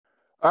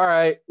All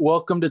right,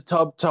 welcome to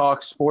Tub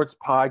Talk Sports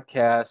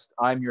Podcast.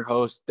 I'm your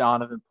host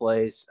Donovan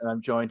Place, and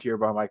I'm joined here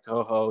by my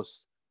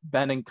co-hosts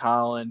Ben and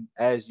Colin.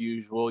 As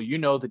usual, you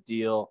know the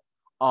deal.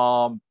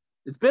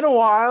 It's been a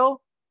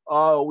while.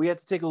 We had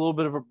to take a little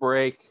bit of a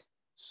break.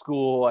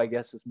 School, I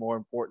guess, is more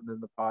important than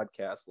the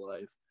podcast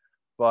life.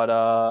 But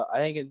I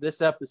think in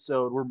this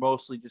episode, we're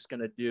mostly just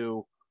gonna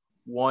do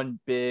one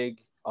big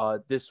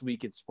this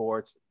week in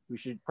sports. We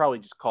should probably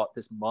just call it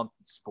this month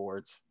in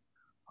sports.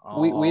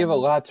 We have a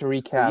Um, lot to but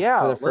recap for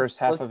yeah, the first let's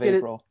half let's of get it.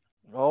 April.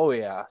 Oh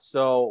yeah.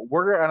 So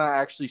we're gonna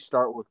actually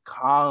start with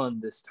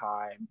Colin this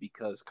time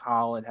because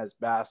Colin has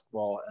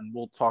basketball, and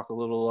we'll talk a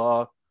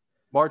little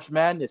March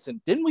Madness. And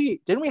didn't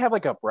we have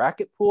like a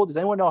bracket pool? Does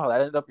anyone know how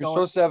that ended up You're going?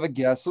 supposed to have a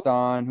guest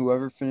on.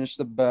 Whoever finished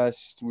the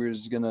best, we're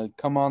just gonna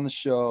come on the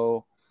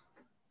show.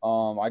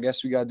 I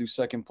guess we gotta do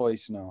second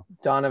place now.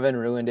 Donovan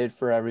ruined it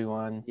for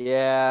everyone.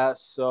 Yeah.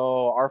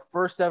 So our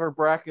first ever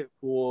bracket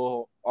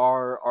pool,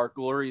 our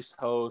glorious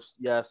host,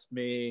 yes,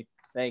 me.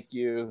 Thank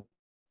you,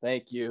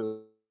 thank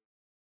you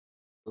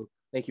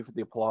for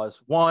the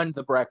applause. Won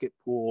the bracket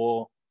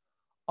pool.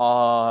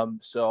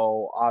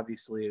 So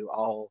obviously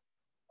I'll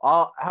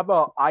how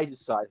about I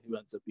decide who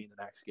ends up being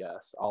the next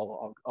guest.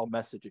 I'll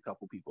message a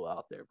couple people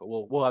out there, but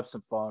we'll have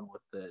some fun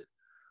with it.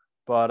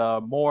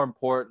 But more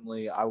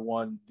importantly, I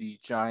won the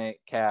giant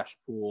cash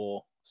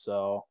pool,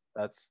 so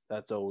that's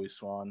always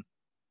fun.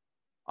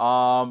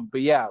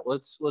 But yeah,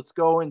 let's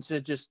go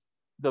into just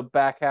the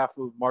back half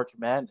of March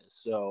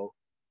Madness. So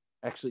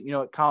actually, you know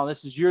what, Colin,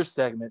 this is your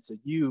segment, so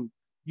you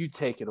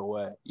take it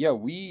away. Yeah,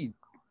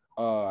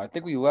 I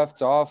think we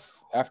left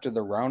off after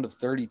the round of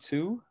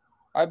 32,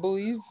 I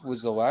believe,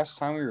 was the last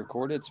time we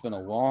recorded. It's been a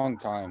long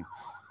time.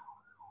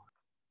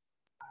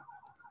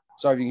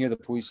 Sorry if you can hear the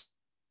police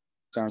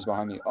sirens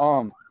behind me.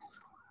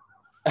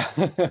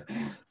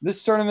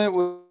 This tournament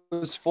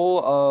was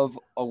full of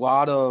a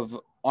lot of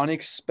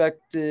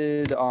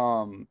unexpected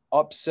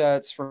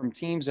upsets from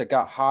teams that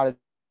got hot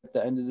at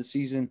the end of the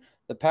season.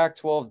 The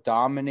Pac-12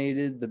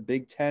 dominated, the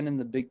Big Ten and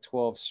the Big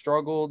 12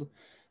 struggled,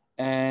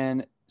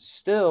 and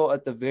still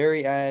at the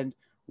very end,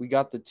 we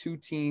got the two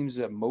teams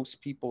that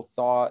most people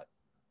thought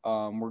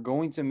were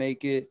going to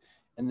make it,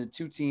 and the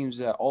two teams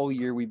that all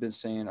year we've been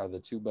saying are the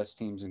two best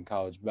teams in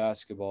college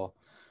basketball.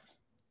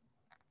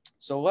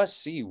 So let's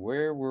see,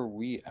 where were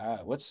we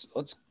at? Let's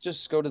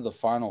just go to the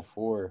Final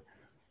Four.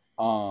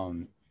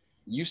 Um,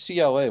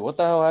 UCLA. What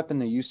the hell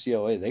happened to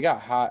UCLA? They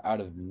got hot out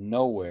of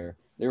nowhere.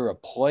 They were a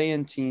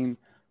play-in team,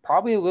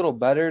 probably a little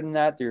better than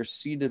that. They're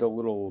seeded a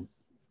little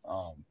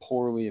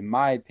poorly, in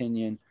my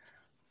opinion,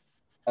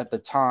 at the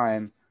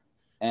time,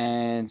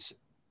 and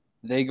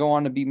they go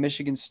on to beat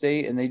Michigan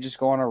State, and they just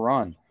go on a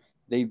run.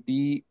 They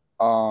beat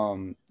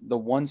the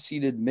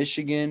one-seeded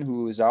Michigan,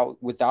 who was out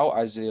without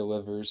Isaiah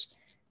Livers,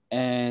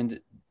 and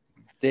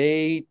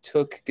they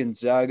took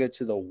Gonzaga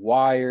to the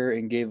wire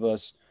and gave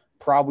us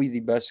probably the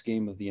best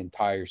game of the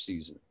entire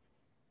season.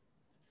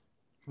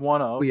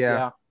 One of Yeah.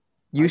 yeah.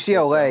 I'd say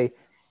UCLA, so.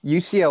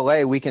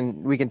 UCLA, we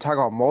can talk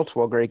about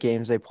multiple great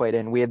games they played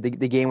in. We had the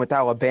game with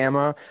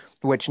Alabama,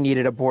 which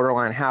needed a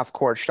borderline half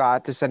court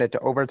shot to send it to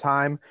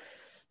overtime,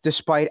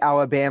 despite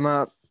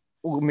Alabama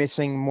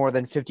missing more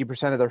than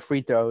 50% of their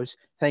free throws.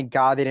 Thank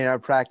God they didn't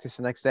have practice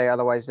the next day,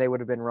 otherwise they would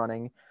have been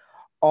running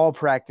all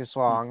practice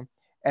long.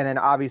 And then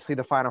obviously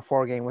the Final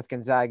Four game with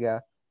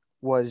Gonzaga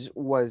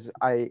was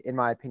I in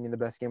my opinion the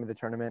best game of the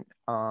tournament.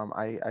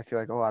 I feel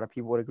like a lot of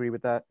people would agree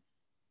with that.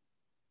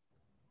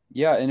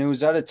 Yeah, and it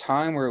was at a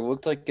time where it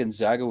looked like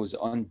Gonzaga was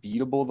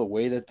unbeatable the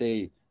way that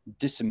they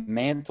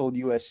dismantled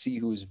USC,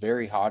 who was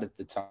very hot at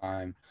the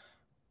time.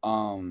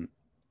 Um,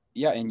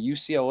 yeah, and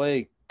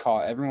UCLA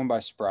caught everyone by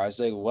surprise.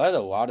 They led a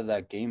lot of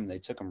that game. They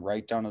took them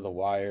right down to the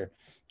wire.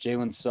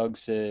 Jalen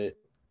Suggs hit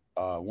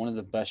one of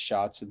the best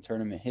shots in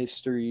tournament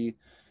history,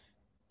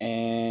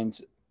 and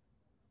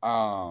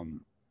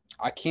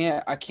I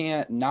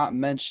can't not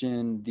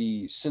mention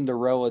the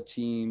Cinderella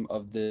team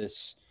of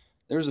this.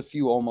 There's a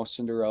few almost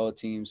Cinderella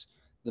teams.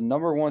 The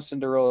number one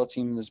Cinderella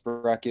team in this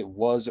bracket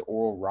was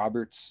Oral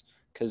Roberts,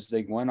 because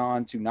they went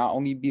on to not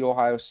only beat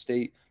Ohio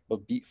State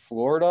but beat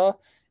Florida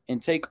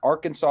and take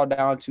Arkansas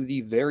down to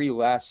the very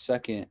last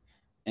second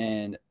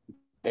and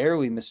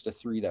barely missed a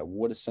three that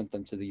would have sent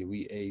them to the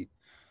Elite Eight.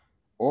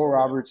 Oral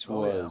Roberts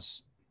Oh yeah.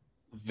 was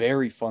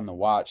very fun to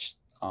watch.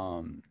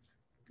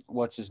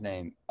 What's his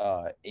name?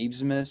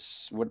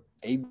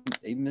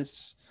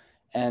 Abemus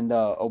and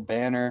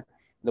O'Banner.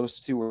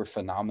 Those two were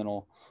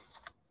phenomenal.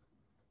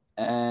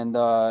 And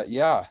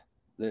yeah,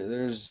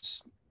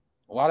 there's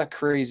a lot of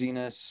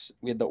craziness.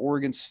 We had the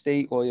Oregon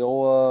State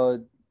Loyola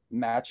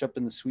matchup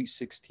in the Sweet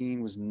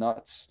 16 was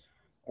nuts.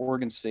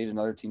 Oregon State,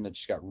 another team that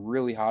just got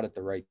really hot at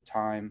the right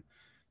time.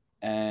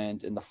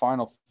 And in the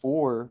Final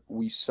Four,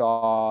 we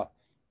saw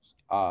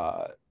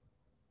uh,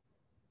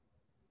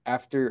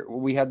 after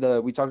we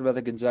talked about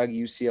the Gonzaga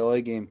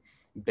UCLA game,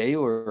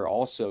 Baylor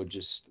also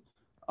just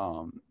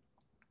um,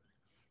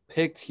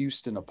 picked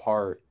Houston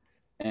apart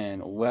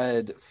and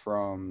led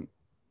from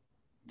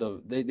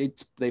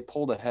they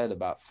pulled ahead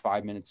about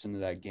 5 minutes into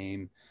that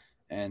game,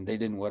 and they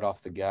didn't let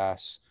off the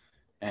gas.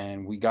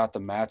 And we got the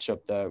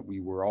matchup that we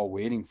were all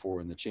waiting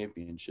for in the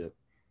championship.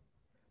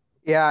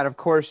 Yeah, and of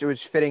course it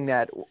was fitting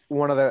that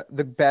one of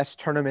the best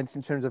tournaments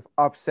in terms of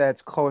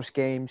upsets, close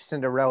games,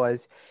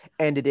 Cinderellas,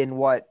 ended in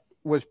what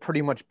was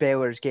pretty much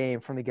Baylor's game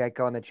from the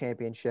get-go in the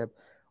championship.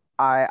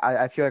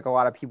 I feel like a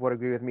lot of people would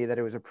agree with me that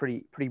it was a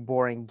pretty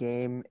boring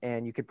game,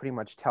 and you could pretty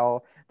much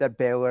tell that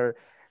Baylor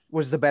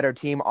was the better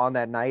team on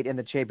that night in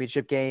the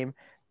championship game.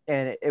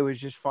 And it was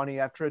just funny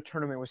after a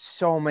tournament with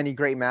so many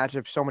great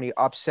matchups, so many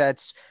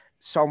upsets,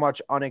 so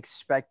much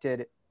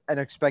unexpected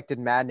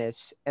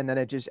madness, and then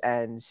it just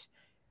ends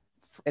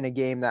in a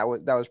game that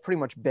was pretty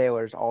much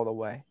Baylor's all the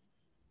way.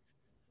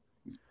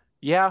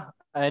 Yeah,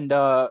 and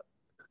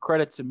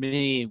credit to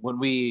me when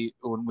we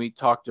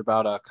talked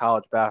about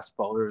college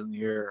basketball earlier in the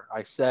year,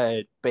 I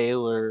said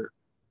Baylor.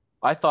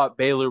 I thought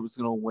Baylor was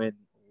going to win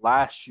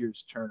last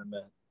year's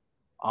tournament.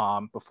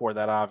 Before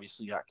that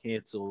obviously got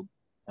canceled,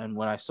 and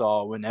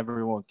when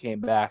everyone came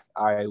back,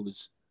 I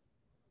was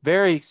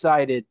very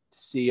excited to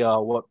see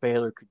what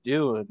Baylor could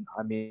do. And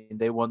I mean,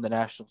 they won the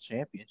national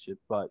championship.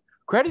 But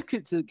credit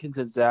to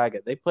Gonzaga,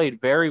 they played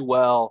very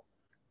well.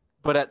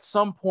 But at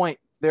some point,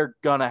 they're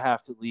gonna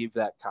have to leave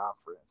that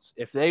conference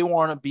if they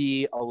want to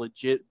be a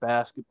legit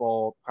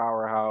basketball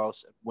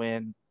powerhouse and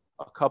win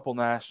a couple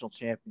national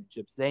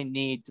championships. They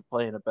need to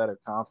play in a better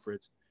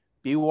conference.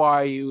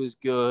 BYU is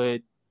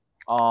good,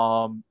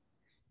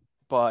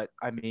 but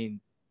I mean,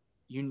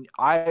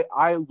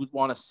 I would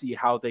want to see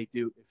how they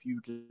do if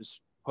you just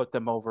put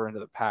them over into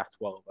the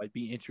Pac-12. I'd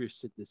be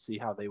interested to see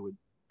how they would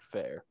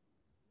fare.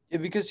 Yeah,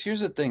 because here's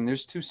the thing,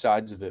 there's two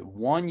sides of it.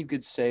 One, you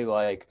could say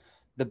like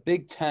the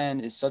Big Ten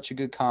is such a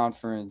good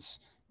conference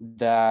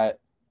that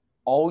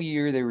all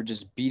year they were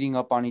just beating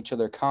up on each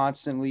other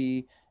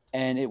constantly,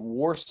 and it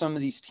wore some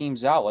of these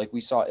teams out. Like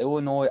we saw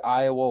Illinois,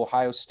 Iowa,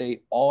 Ohio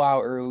State all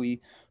out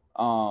early.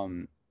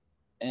 And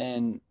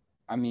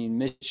I mean,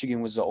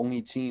 Michigan was the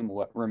only team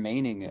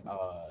remaining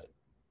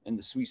in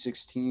the Sweet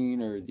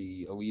 16 or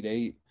the Elite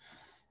Eight.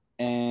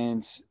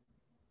 And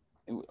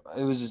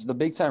it was just, the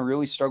Big Ten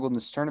really struggled in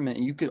this tournament.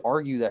 And you could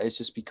argue that it's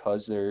just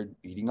because they're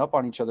beating up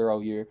on each other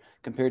all year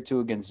compared to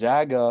a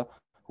Gonzaga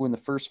who in the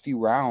first few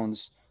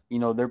rounds,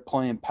 they're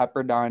playing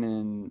Pepperdine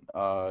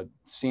and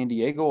San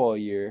Diego all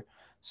year.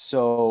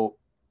 So,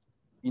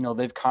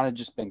 they've kind of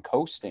just been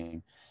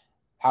coasting.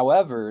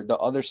 However, the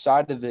other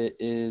side of it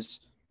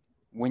is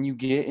when you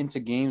get into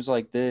games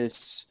like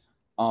this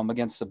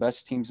against the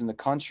best teams in the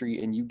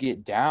country and you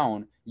get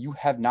down, you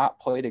have not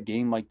played a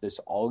game like this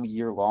all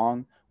year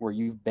long where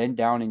you've been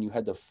down and you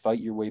had to fight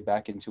your way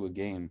back into a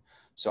game.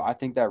 So I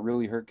think that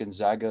really hurt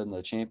Gonzaga in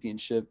the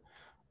championship.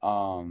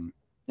 And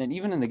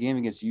even in the game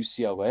against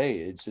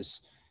UCLA, it's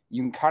just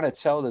you can kind of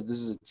tell that this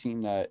is a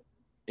team that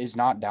is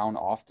not down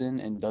often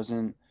and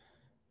doesn't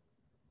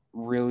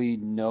really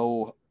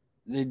know.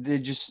 They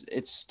just,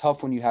 it's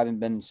tough when you haven't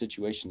been in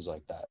situations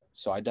like that.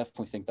 So I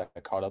definitely think that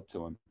caught up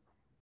to him.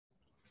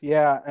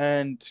 Yeah,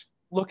 and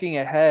looking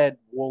ahead,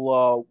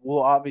 we'll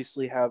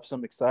obviously have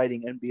some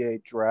exciting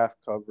NBA draft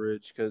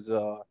coverage because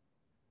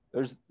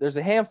there's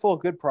a handful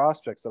of good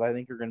prospects that I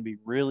think are going to be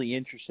really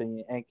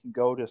interesting and can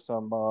go to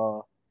some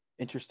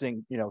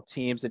interesting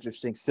teams,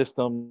 interesting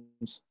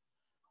systems.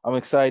 I'm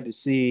excited to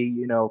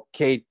see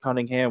Cade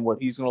Cunningham,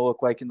 what he's going to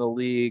look like in the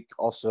league.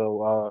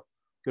 Also,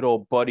 good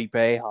old Buddy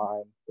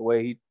Boeheim, the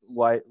way he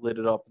lit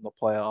it up in the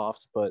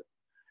playoffs. But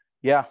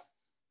yeah,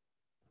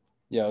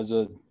 it was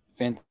a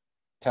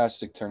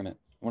fantastic tournament.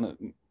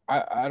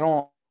 I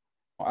don't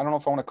know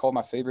if I want to call it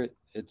my favorite.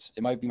 It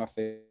might be my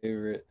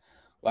favorite.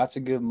 Lots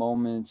of good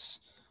moments,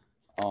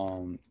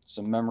 some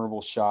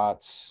memorable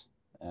shots,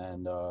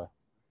 and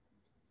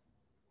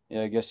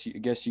I guess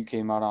you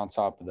came out on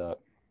top of that.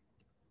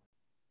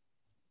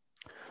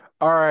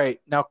 All right,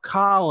 now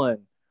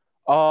Colin,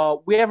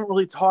 we haven't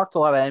really talked a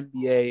lot of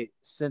NBA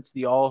since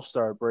the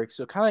All-Star break,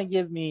 so kind of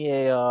give me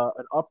an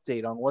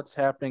update on what's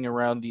happening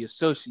around the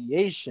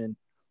association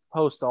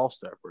post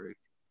All-Star break.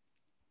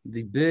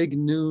 The big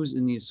news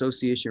in the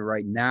association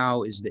right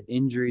now is the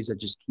injuries that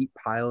just keep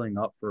piling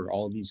up for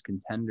all these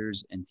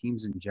contenders and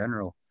teams in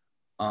general.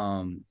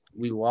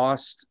 We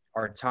lost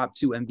our top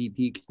two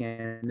MVP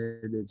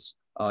candidates,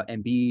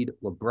 Embiid,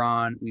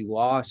 LeBron. We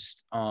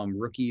lost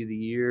Rookie of the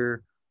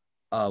Year,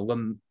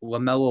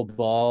 LaMelo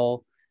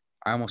Ball.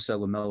 I almost said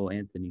LaMelo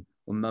Anthony.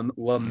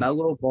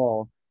 LaMelo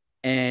Ball.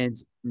 And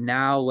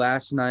now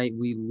last night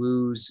we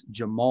lose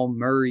Jamal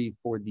Murray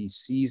for the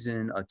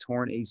season, a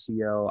torn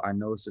ACL. I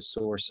know it's a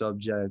sore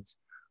subject.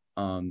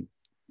 I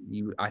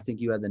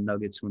think you had the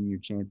Nuggets win your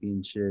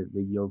championship,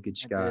 the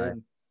Jokic guy.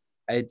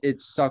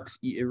 It sucks.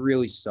 It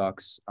really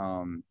sucks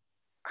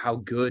how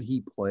good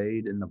he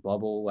played in the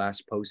bubble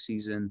last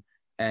postseason.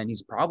 And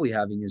he's probably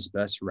having his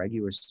best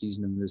regular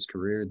season of his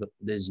career,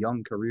 his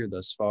young career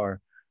thus far.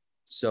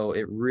 So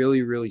it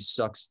really, really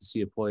sucks to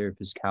see a player of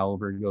his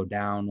caliber go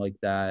down like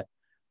that.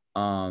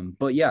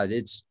 But yeah,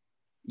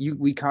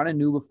 we kind of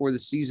knew before the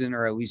season,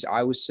 or at least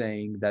I was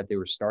saying that they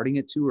were starting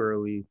it too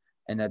early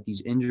and that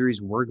these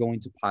injuries were going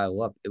to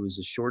pile up. It was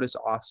the shortest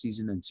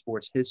offseason in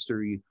sports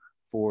history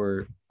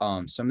for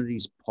some of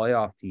these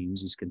playoff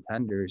teams, these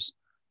contenders,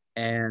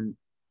 and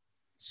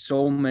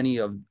so many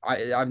of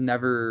I've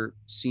never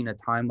seen a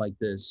time like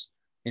this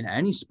in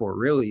any sport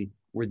really,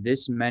 where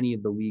this many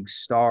of the league's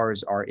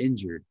stars are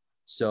injured.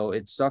 So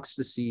it sucks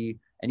to see,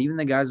 and even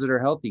the guys that are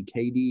healthy,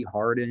 KD,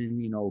 Harden,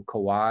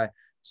 Kawhi,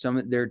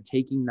 they're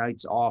taking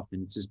nights off,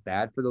 and it's just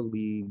bad for the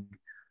league.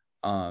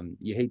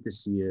 You hate to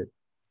see it.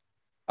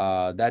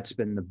 That's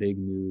been the big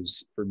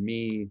news for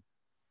me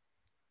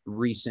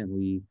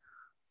recently.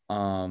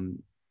 And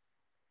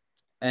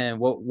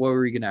what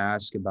were you going to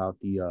ask about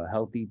the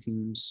healthy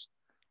teams?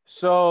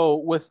 So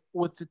with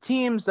the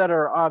teams that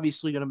are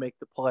obviously going to make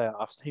the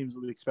playoffs, teams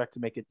we expect to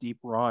make a deep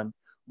run,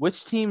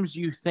 which teams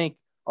you think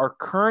are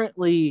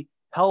currently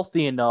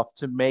healthy enough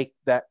to make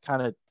that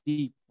kind of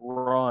deep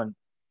run?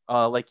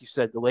 Like you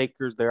said, the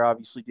Lakers, they're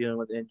obviously dealing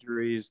with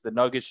injuries. The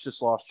Nuggets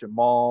just lost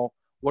Jamal.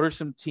 What are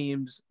some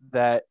teams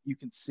that you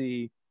can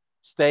see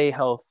stay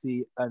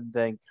healthy and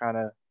then kind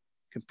of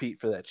compete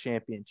for that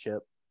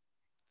championship?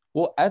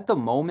 Well, at the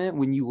moment,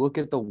 when you look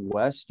at the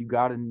West, you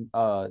got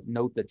to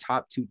note the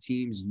top two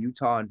teams,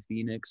 Utah and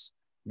Phoenix.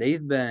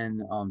 They've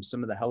been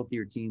some of the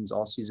healthier teams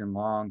all season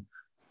long.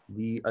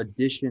 The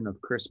addition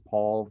of Chris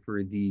Paul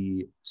for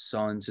the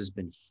Suns has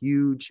been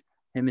huge.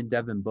 Him and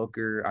Devin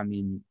Booker, I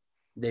mean,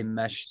 they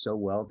mesh so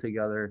well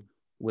together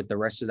with the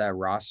rest of that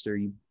roster.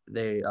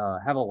 They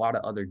have a lot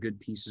of other good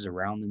pieces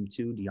around them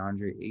too.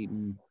 DeAndre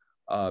Ayton,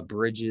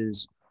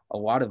 Bridges, a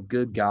lot of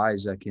good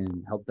guys that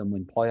can help them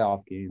win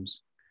playoff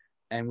games.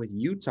 And with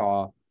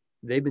Utah,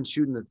 they've been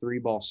shooting the three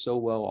ball so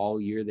well all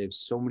year. They have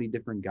so many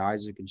different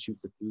guys that can shoot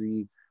the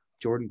three.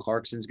 Jordan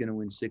Clarkson's going to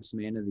win Sixth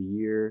Man of the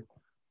Year.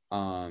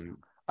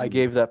 I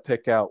gave that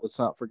pick out. Let's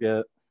not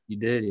forget. You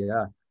did,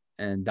 yeah.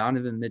 And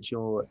Donovan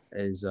Mitchell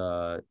is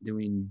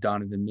doing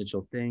Donovan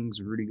Mitchell things.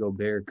 Rudy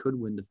Gobert could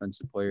win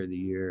Defensive Player of the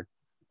Year.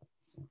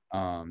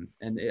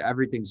 And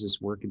everything's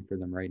just working for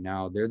them right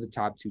now. They're the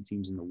top two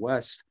teams in the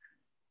West.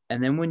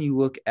 And then when you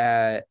look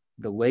at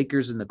the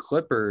Lakers and the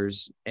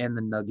Clippers and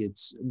the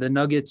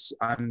Nuggets,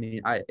 I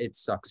mean, it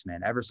sucks,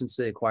 man. Ever since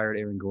they acquired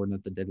Aaron Gordon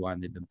at the deadline,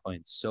 they've been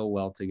playing so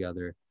well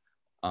together.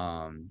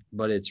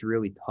 But it's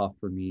really tough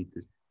for me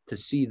to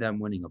see them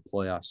winning a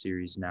playoff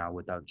series now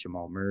without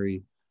Jamal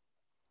Murray.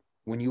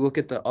 When you look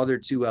at the other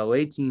two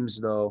LA teams,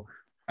 though,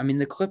 I mean,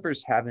 the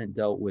Clippers haven't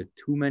dealt with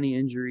too many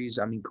injuries.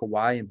 I mean,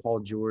 Kawhi and Paul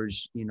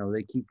George,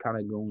 they keep kind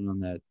of going on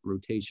that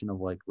rotation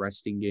of like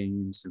resting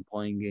games and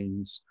playing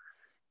games.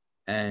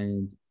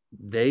 And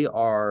they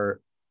are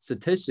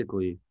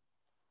statistically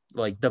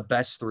like the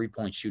best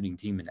three-point shooting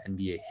team in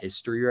NBA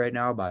history right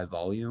now by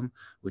volume,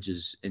 which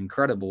is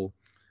incredible.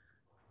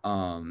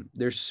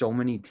 There's so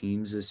many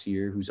teams this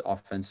year whose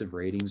offensive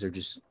ratings are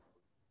just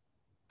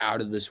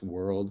out of this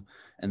world,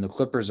 and the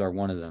Clippers are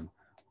one of them.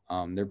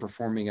 They're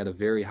performing at a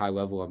very high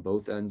level on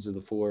both ends of the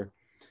floor.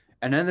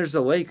 And then there's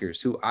the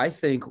Lakers, who I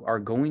think are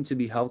going to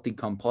be healthy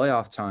come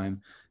playoff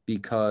time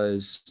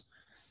because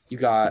you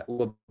got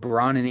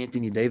LeBron and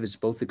Anthony Davis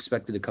both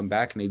expected to come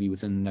back maybe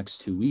within the next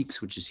 2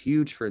 weeks, which is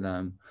huge for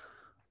them.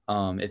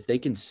 If they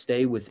can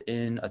stay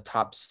within a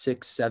top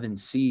 6-7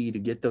 seed to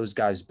get those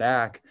guys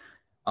back,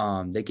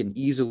 they can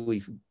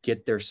easily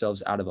get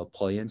themselves out of a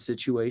play-in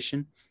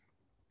situation.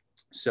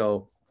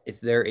 So if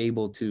they're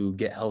able to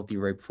get healthy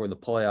right before the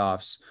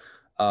playoffs,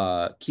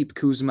 keep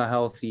Kuzma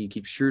healthy,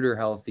 keep Schroeder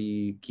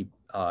healthy, keep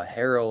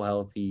Harrell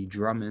healthy,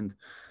 Drummond.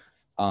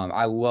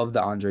 I love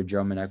the Andre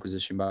Drummond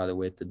acquisition, by the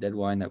way, at the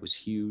deadline. That was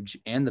huge.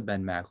 And the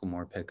Ben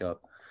McLemore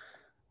pickup.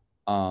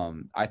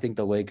 I think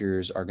the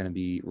Lakers are going to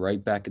be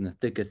right back in the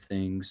thick of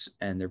things,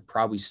 and they're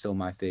probably still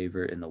my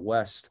favorite in the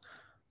West.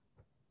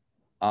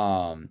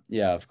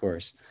 Yeah, of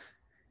course.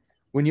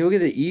 When you look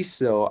at the East,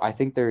 though, I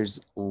think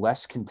there's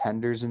less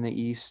contenders in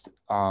the East.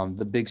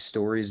 The big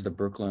story is the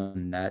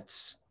Brooklyn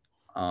Nets.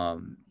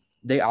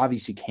 They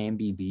obviously can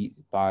be beat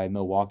by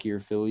Milwaukee or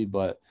Philly,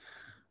 but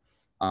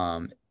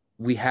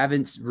we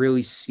haven't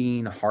really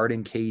seen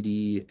Harden,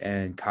 KD,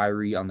 and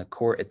Kyrie on the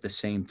court at the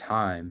same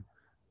time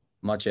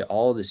much at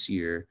all this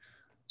year.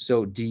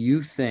 So do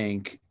you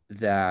think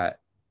that,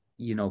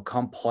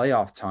 come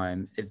playoff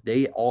time, if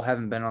they all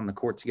haven't been on the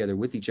court together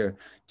with each other,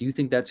 do you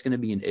think that's going to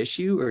be an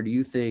issue, or do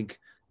you think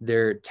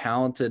they're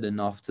talented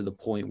enough to the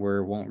point where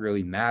it won't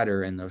really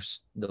matter and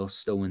they'll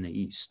still win the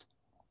East?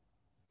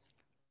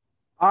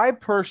 I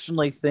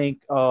personally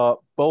think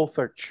both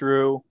are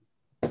true.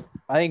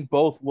 I think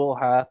both will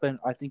happen.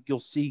 I think you'll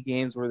see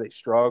games where they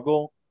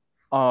struggle.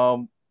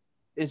 In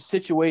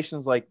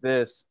situations like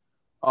this,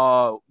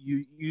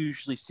 you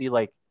usually see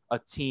like a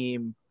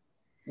team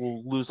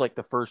will lose like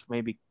the first,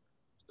 maybe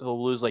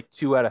they'll lose like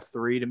 2 out of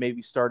 3 to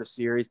maybe start a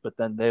series, but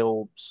then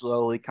they'll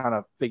slowly kind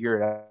of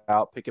figure it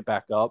out, pick it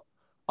back up.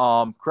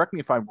 Correct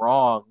me if I'm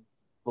wrong.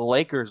 The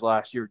Lakers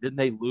last year, didn't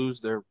they lose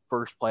their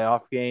first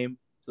playoff game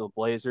to the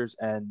Blazers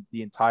and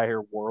the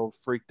entire world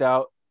freaked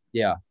out?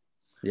 Yeah.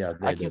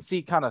 I can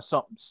see kind of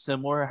something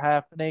similar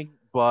happening,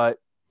 but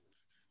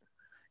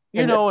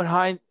You know,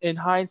 in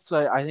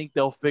hindsight, I think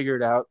they'll figure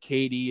it out.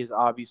 KD is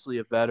obviously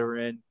a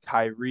veteran.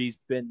 Kyrie's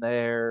been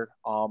there.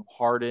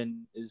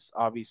 Harden is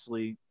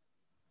obviously,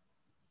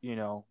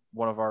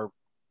 one of our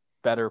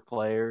better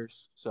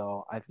players.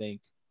 So I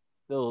think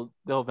they'll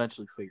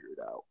eventually figure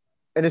it out.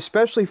 And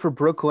especially for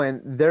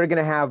Brooklyn, they're going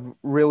to have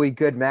really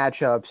good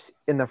matchups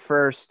in the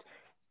first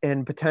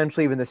and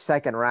potentially even the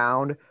second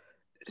round.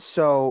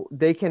 So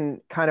they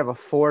can kind of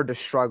afford to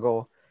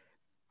struggle.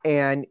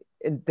 And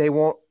they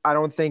won't, I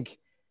don't think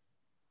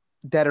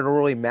that it'll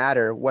really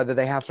matter whether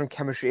they have some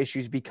chemistry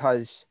issues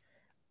because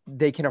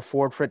they can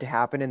afford for it to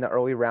happen in the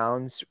early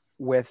rounds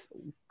with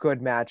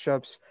good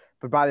matchups.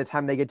 But by the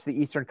time they get to the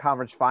Eastern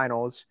Conference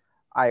Finals,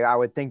 I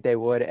would think they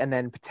would. And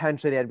then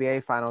potentially the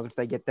NBA Finals, if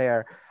they get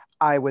there,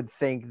 I would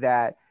think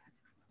that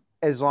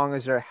as long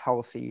as they're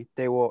healthy,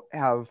 they will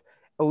have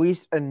at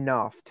least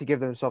enough to give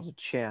themselves a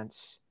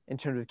chance in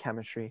terms of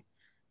chemistry.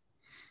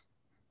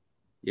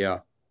 Yeah,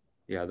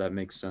 that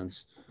makes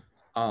sense.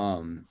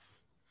 And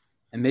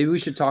maybe we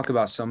should talk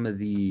about some of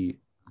the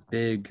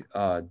big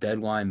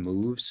deadline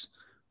moves.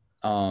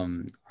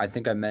 I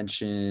think I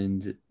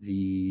mentioned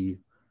a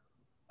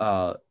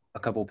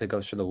couple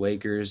pickups for the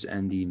Lakers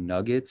and the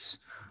Nuggets.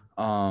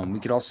 We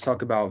could also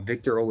talk about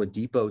Victor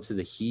Oladipo to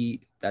the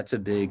Heat. That's a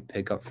big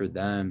pickup for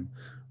them.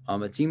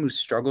 A team who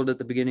struggled at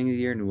the beginning of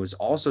the year and who was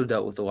also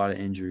dealt with a lot of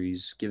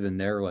injuries given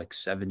their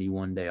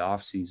 71-day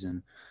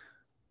offseason.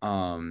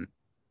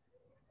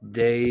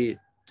 They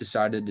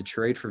decided to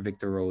trade for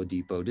Victor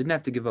Oladipo. Didn't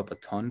have to give up a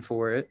ton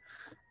for it.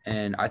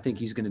 And I think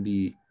he's going to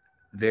be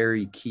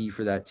very key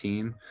for that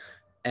team.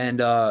 And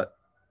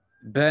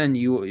Ben,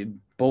 you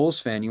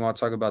Bulls fan, you want to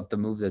talk about the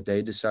move that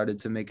they decided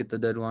to make at the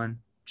deadline?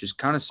 Just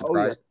kind of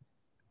surprised.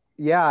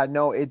 Yeah,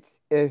 no, it's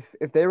if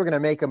they were going to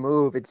make a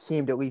move, it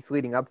seemed at least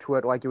leading up to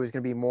it like it was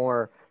going to be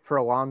more for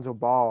Alonzo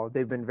Ball.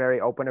 They've been very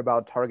open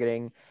about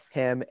targeting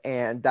him,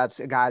 and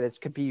that's a guy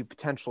that could be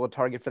potential a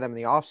target for them in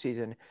the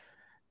offseason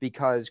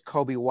because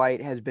Kobe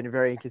White has been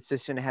very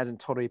inconsistent,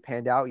 hasn't totally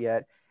panned out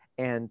yet,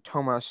 and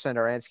Tomas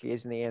Satoransky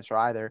isn't the answer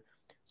either.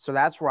 So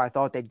that's where I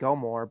thought they'd go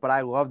more, but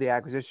I love the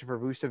acquisition for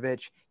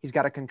Vucevic. He's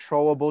got a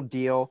controllable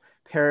deal,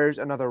 pairs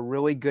another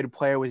really good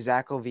player with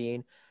Zach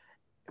LaVine.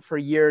 For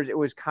years, it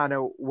was kind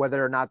of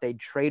whether or not they'd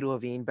trade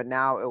LaVine, but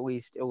now at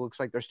least it looks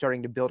like they're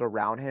starting to build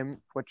around him,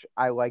 which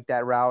I like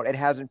that route. It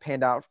hasn't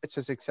panned out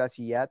to success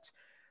yet.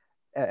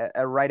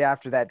 Right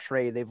after that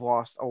trade, they've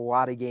lost a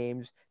lot of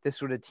games.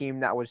 This was a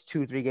team that was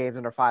 2-3 games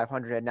under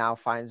 500 and now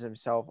finds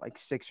himself like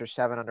 6 or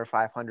 7 under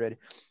 500.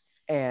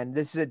 And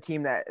this is a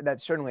team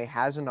that certainly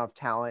has enough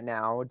talent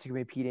now to be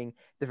competing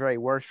the very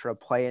worst for a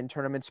play-in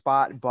tournament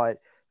spot, but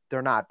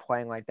they're not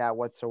playing like that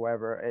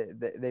whatsoever.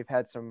 They've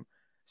had some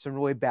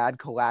really bad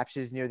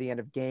collapses near the end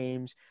of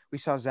games. We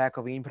saw Zach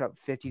LaVine put up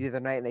 50 the other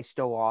night, and they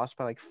still lost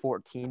by like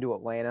 14 to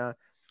Atlanta.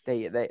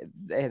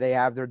 They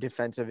have their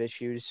defensive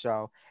issues,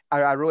 so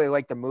I really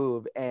like the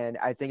move, and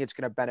I think it's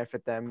going to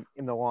benefit them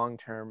in the long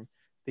term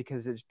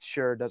because it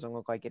sure doesn't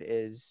look like it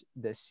is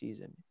this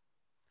season.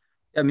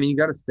 I mean, you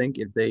got to think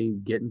if they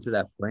get into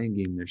that playing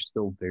game, they're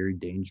still very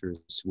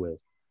dangerous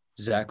with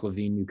Zach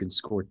LaVine, who can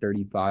score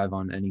 35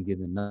 on any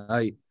given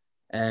night,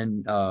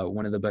 and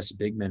one of the best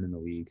big men in the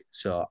league.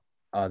 So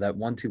that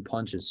 1-2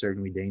 punch is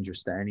certainly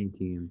dangerous to any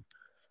team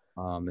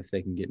if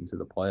they can get into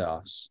the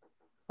playoffs.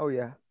 Oh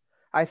yeah,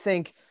 I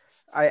think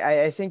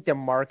the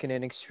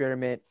Markkanen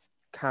experiment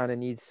kind of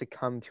needs to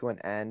come to an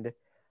end.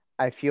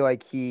 I feel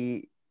like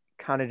he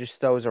kind of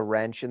just throws a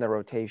wrench in the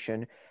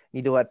rotation.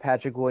 Need to let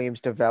Patrick Williams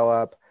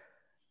develop.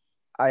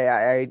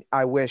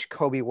 I wish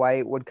Kobe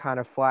White would kind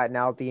of flatten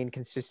out the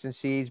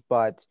inconsistencies,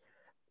 but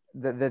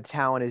the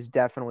talent is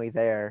definitely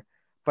there.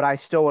 But I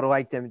still would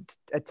like them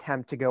to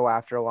attempt to go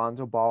after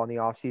Alonzo Ball in the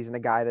offseason, a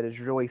guy that has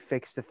really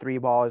fixed the three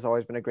ball, has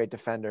always been a great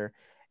defender.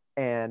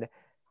 And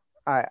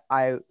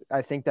I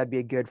think that'd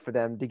be good for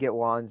them to get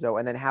Lonzo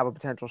and then have a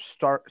potential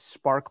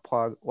spark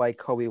plug like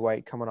Kobe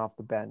White coming off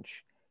the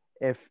bench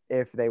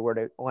if they were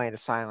to land a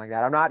sign like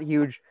that. I'm not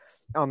huge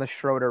on the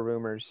Schroeder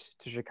rumors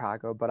to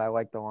Chicago, but I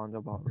like the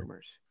Lonzo Ball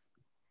rumors.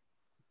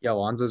 Yeah,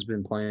 Lonzo's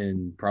been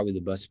playing probably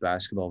the best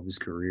basketball of his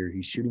career.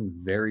 He's shooting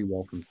very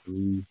well from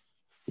three.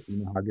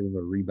 You know how good of a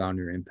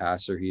rebounder and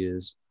passer he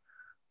is.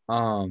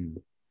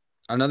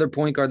 Another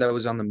point guard that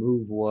was on the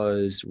move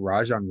was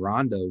Rajon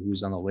Rondo, who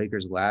was on the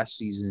Lakers last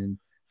season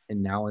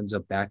and now ends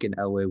up back in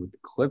LA with the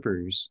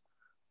Clippers.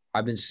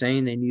 I've been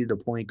saying they needed a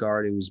point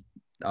guard. It was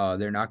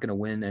they're not going to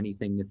win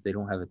anything if they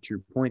don't have a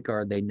true point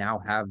guard. They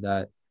now have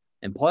that.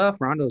 And playoff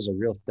Rondo is a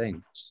real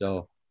thing.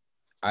 So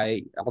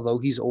although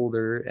he's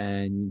older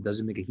and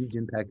doesn't make a huge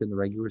impact in the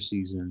regular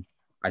season,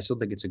 I still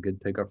think it's a good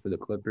pickup for the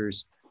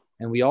Clippers.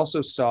 And we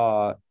also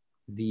saw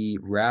the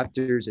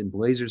Raptors and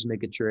Blazers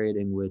make a trade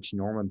in which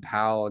Norman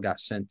Powell got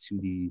sent to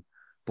the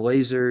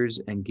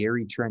Blazers and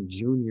Gary Trent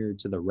Jr.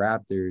 to the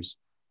Raptors.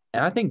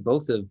 And I think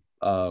both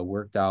have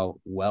worked out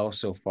well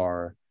so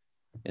far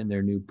in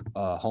their new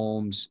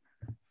homes.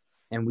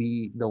 And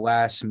the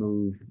last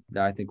move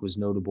that I think was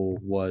notable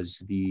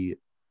was the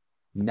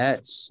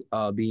Nets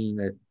being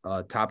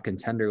a top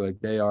contender like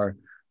they are.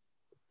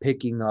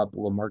 picking up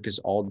LaMarcus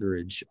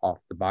Aldridge off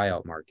the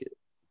buyout market.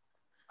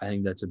 I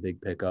think that's a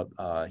big pickup.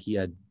 He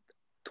had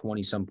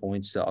 20-some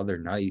points the other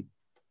night.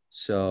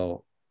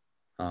 So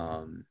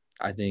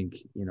I think,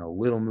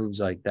 little moves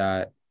like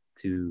that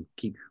to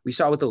keep – we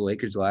saw with the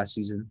Lakers last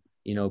season,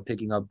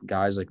 picking up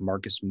guys like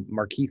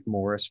Markieff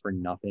Morris for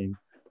nothing,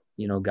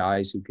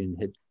 guys who can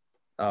hit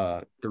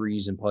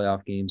threes in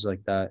playoff games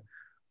like that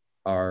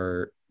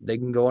they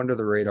can go under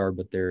the radar,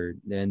 but they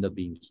end up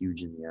being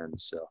huge in the end.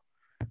 So,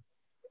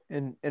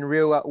 and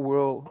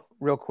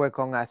real quick,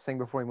 one last thing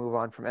before we move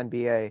on from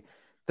NBA,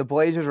 the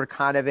Blazers were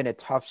kind of in a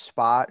tough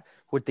spot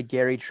with the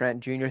Gary Trent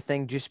Jr.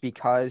 thing, just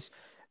because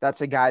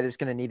that's a guy that's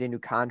going to need a new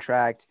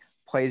contract,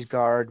 plays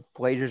guard.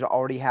 Blazers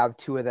already have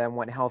two of them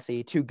went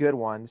healthy, two good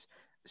ones,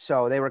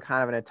 so they were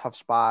kind of in a tough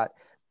spot.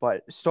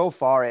 But so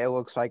far, it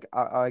looks like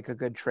a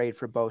good trade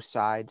for both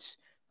sides.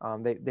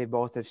 They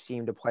both have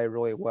seemed to play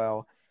really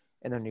well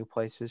in their new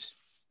places.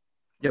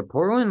 Yeah,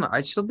 Portland, I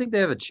still think they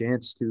have a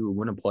chance to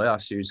win a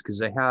playoff series because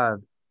they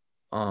have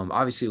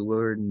obviously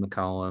Lillard and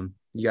McCollum.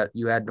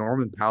 You add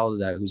Norman Powell to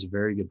that, who's a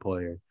very good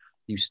player.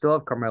 You still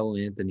have Carmelo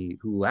Anthony,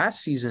 who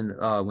last season,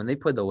 when they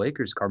played the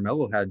Lakers,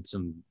 Carmelo had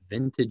some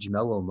vintage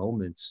Melo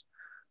moments.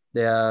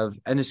 They have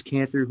Enes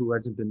Kanter, who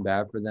hasn't been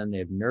bad for them. They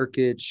have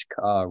Nurkic,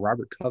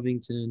 Robert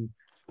Covington.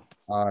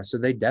 So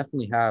they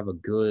definitely have a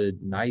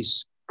good,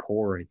 nice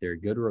core right there,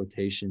 good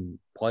rotation,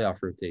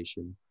 playoff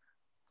rotation.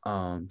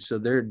 So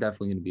they're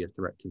definitely going to be a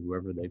threat to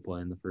whoever they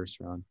play in the first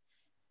round.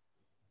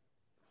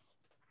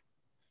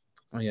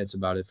 I think that's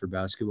about it for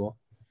basketball.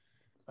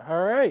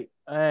 All right.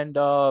 And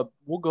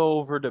we'll go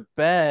over to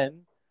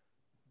Ben.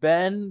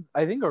 Ben,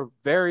 I think our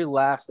very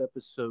last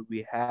episode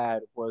we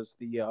had was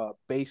the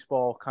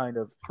baseball kind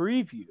of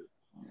preview.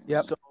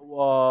 Yep.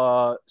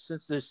 So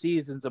since the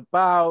season's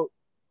about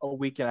a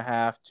week and a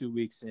half, 2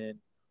 weeks in,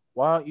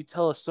 why don't you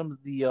tell us some of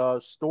the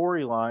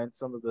storylines,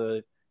 some of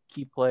the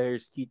key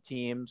players, key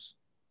teams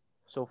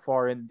so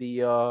far in the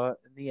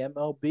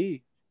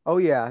MLB? Oh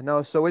yeah,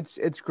 no. So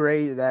it's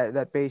great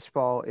that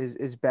baseball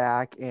is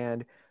back,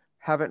 and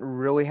haven't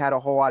really had a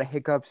whole lot of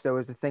hiccups. There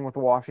was a thing with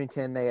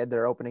Washington; they had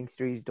their opening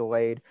series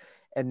delayed,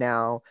 and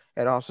now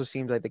it also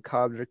seems like the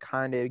Cubs are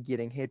kind of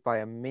getting hit by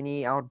a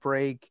mini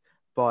outbreak,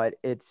 but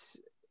it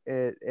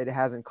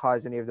hasn't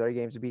caused any of their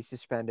games to be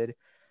suspended.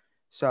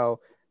 So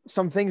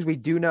some things we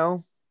do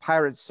know: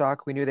 Pirates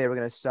suck. We knew they were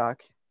going to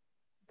suck.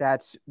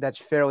 That's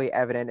fairly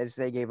evident as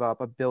they gave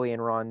up 1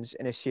 billion runs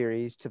in a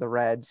series to the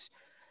Reds.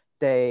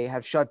 They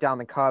have shut down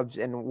the Cubs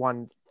and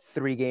won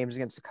 3 games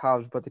against the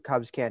Cubs, but the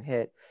Cubs can't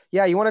hit.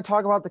 Yeah, you want to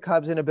talk about the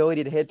Cubs'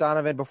 inability to hit,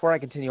 Donovan? Before I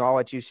continue, I'll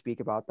let you speak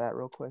about that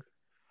real quick.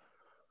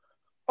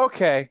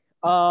 Okay.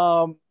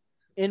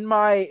 In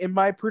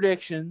my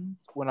prediction,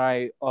 when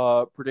I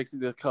predicted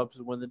the Cubs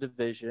would win the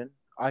division,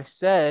 I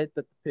said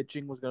that the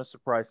pitching was going to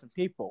surprise some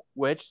people,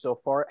 which so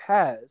far it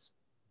has.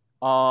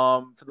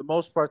 For the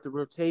most part, the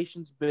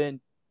rotation's been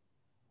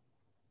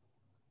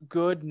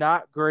good,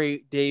 not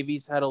great.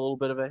 Davies had a little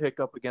bit of a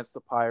hiccup against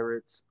the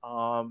Pirates.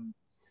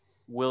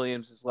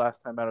 Williams, his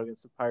last time out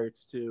against the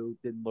Pirates too,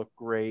 didn't look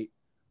great.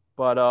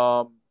 But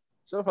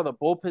so far the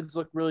bullpens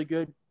look really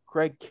good.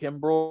 Craig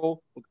Kimbrell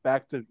looked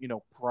back to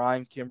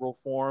prime Kimbrell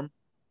form.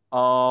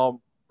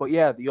 But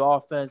yeah, the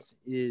offense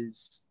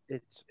is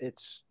it's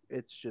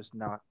just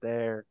not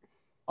there.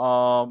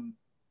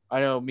 I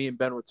know me and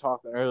Ben were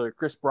talking earlier.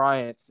 Chris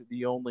Bryant's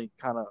the only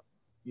kind of,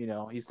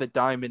 he's the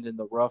diamond in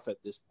the rough at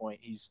this point.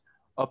 He's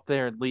up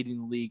there and leading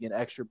the league in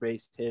extra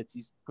base hits.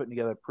 He's putting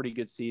together a pretty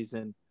good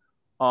season.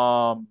 We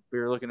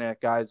were looking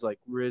at guys like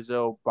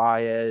Rizzo,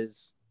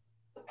 Baez,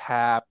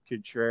 Happ,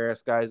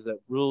 Contreras, guys that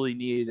really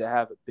needed to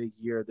have a big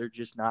year. They're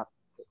just not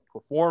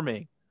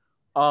performing.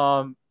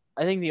 I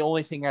think the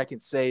only thing I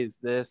can say is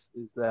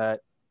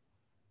that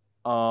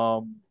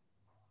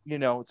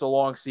it's a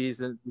long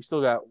season. We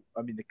still got,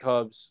 the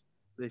Cubs,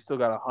 they still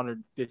got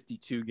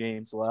 152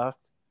 games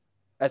left.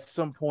 At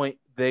some point,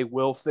 they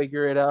will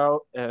figure it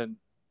out. And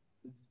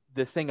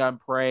the thing I'm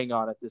praying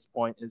on at this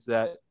point is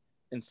that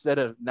instead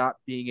of not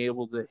being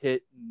able to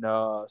hit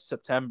in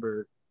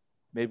September,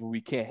 maybe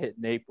we can't hit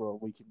in April.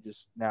 We can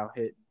just now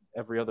hit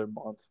every other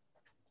month.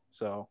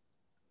 So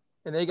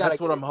and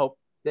that's what I'm hoping.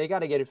 They got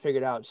to get it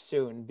figured out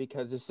soon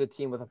because this is a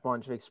team with a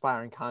bunch of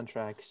expiring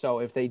contracts. So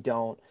if they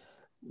don't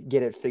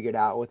get it figured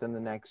out within the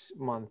next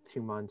month,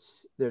 2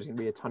 months, there's going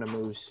to be a ton of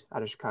moves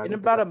out of Chicago. In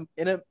about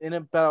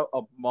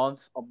a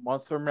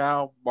month from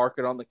now, mark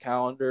it on the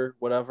calendar,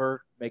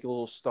 whatever, make a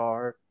little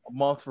star. A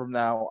month from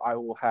now, I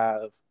will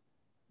have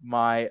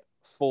my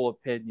full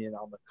opinion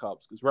on the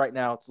Cubs because right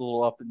now it's a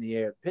little up in the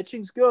air.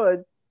 Pitching's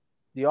good.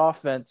 The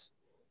offense,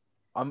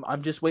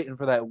 I'm just waiting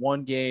for that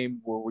one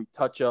game where we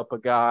touch up a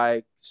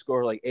guy,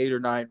 score like 8 or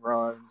 9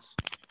 runs,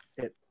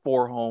 hit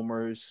 4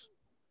 homers.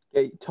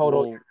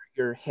 Total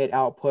your hit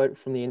output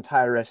from the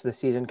entire rest of the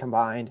season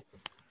combined.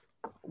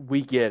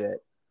 We get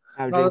it.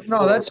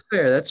 No, that's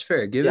fair. That's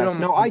fair. I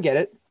get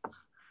it.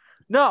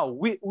 No,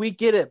 we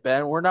get it,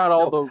 Ben. We're not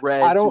all the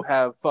Reds who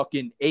have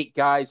fucking 8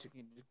 guys who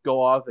can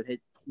go off and hit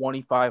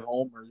 25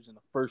 homers in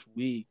the first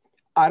week.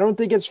 I don't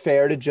think it's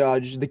fair to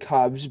judge the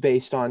Cubs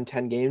based on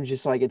 10 games,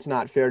 just like it's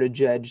not fair to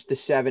judge the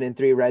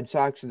 7-3 Red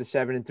Sox or the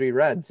 7-3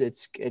 Reds.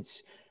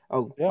 It's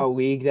a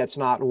league that's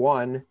not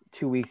won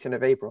 2 weeks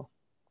into April.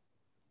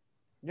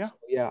 Yeah. So,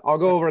 yeah. I'll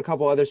go over a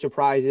couple other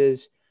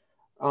surprises.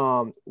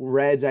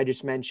 Reds, I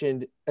just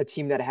mentioned, a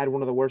team that had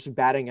one of the worst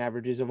batting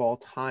averages of all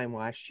time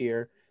last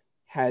year,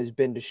 has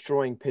been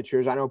destroying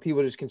pitchers. I know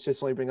people just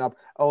consistently bring up,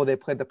 oh, they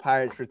played the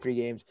Pirates for 3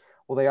 games.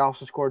 Well, they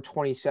also scored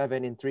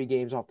 27 in 3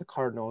 games off the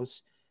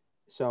Cardinals.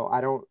 So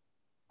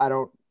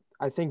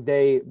I think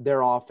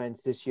their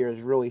offense this year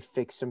has really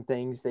fixed some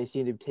things. They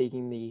seem to be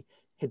taking the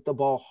hit the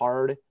ball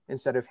hard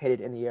instead of hit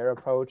it in the air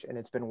approach, and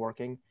it's been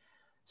working.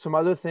 Some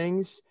other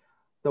things,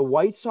 the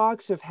White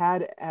Sox have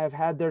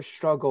had their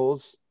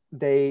struggles.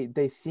 They're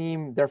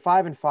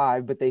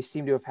 5-5, but they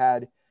seem to have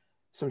had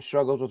some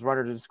struggles with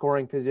runners in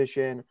scoring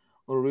position.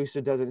 La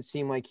Russa doesn't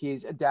seem like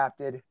he's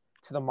adapted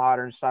to the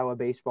modern style of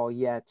baseball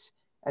yet,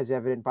 as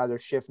evident by their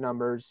shift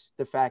numbers.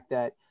 The fact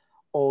that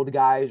old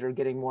guys are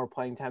getting more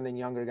playing time than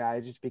younger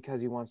guys just because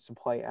he wants to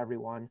play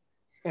everyone.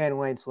 And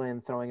Lance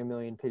Lynn throwing 1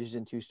 million pitches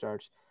in 2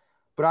 starts.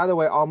 But either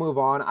way, I'll move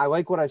on. I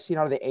like what I've seen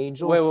out of the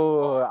Angels. Wait.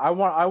 I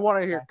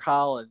want to hear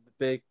Colin,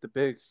 the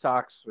big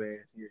Sox fan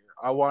here.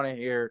 I want to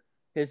hear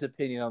his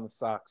opinion on the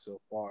Sox so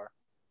far.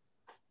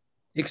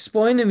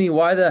 Explain to me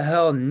why the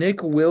hell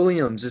Nick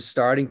Williams is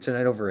starting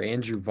tonight over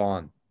Andrew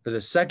Vaughn for the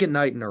second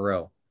night in a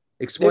row.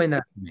 Explain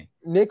that to me.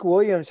 Nick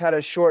Williams had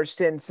a short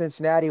stint in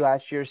Cincinnati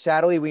last year.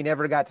 Sadly, we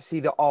never got to see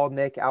the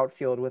all-Nick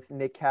outfield with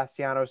Nick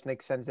Castellanos,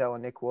 Nick Senzel,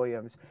 and Nick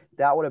Williams.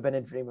 That would have been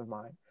a dream of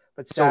mine.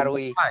 But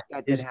sadly,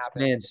 that didn't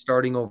happen. Man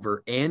starting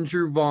over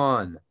Andrew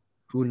Vaughn,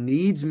 who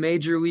needs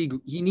major league.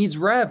 He needs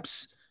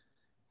reps.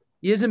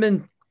 He hasn't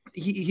been.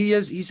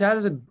 He's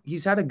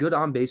had a good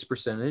on base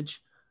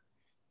percentage.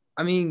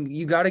 I mean,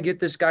 you got to get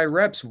this guy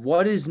reps.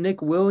 What is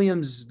Nick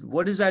Williams?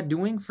 What is that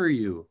doing for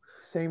you?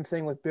 Same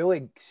thing with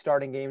Billy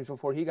starting games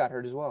before he got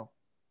hurt as well.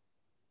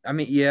 I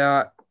mean,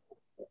 yeah,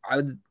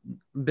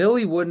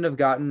 Billy wouldn't have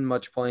gotten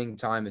much playing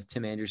time if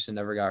Tim Anderson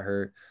never got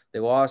hurt. They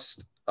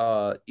lost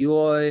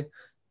Eloy.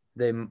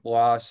 They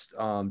lost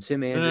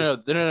Tim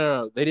Anderson.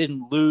 No. They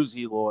didn't lose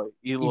Eloy.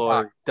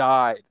 Eloy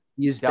died.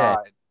 He is dead.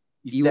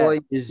 Eloy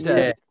is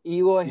dead.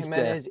 Eloy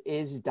Jimenez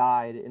is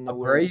died in the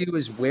Abreu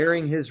is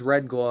wearing his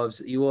red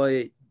gloves.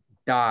 Eloy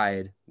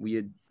died.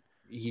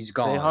 He's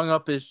gone. They hung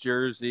up his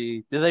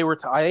jersey. Did they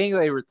retire? I think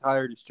they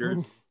retired his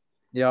jersey.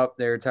 Yep,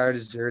 they retired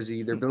his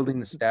jersey. They're building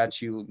the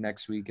statue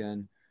next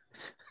weekend.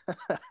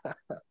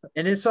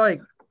 And it's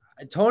like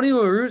Tony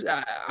La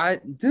Russa,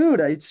 dude,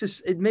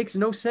 it makes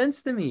no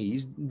sense to me.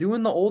 He's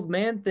doing the old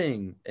man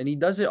thing, and he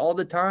does it all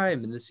the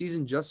time. And the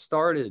season just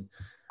started.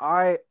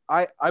 I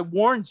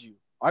warned you.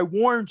 I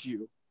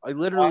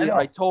literally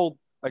I told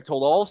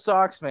all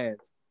Sox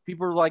fans.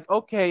 People are like,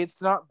 okay,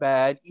 it's not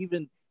bad.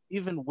 Even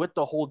with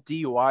the whole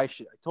DUI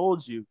shit, I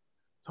told you,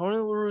 Tony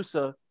La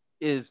Russa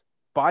is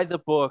by the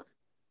book,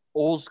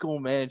 old school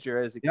manager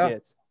as it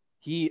gets.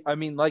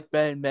 Like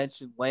Ben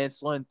mentioned,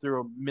 Lance Lynn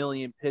threw 1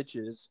 million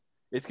pitches.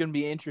 It's going to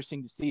be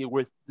interesting to see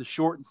with the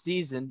shortened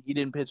season. He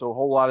didn't pitch a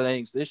whole lot of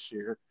innings this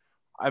year.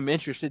 I'm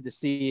interested to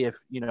see if,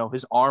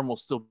 his arm will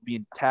still be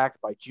intact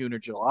by June or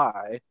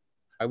July.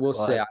 I will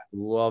say I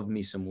love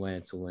me some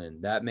Lance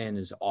Lynn. That man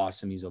is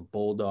awesome. He's a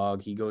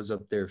bulldog. He goes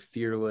up there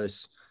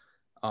fearless.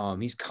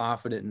 He's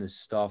confident in his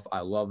stuff.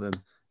 I love him.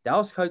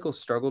 Dallas Keuchel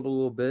struggled a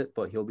little bit,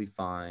 but he'll be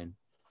fine.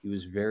 He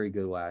was very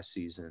good last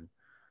season.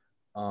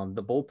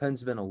 The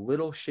bullpen's been a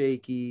little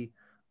shaky.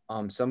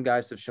 Some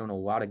guys have shown a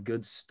lot of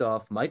good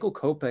stuff. Michael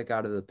Kopech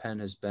out of the pen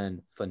has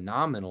been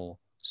phenomenal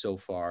so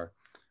far.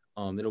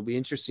 It'll be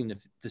interesting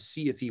to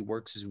see if he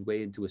works his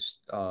way into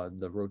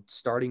the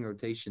starting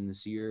rotation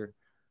this year.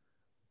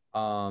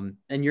 And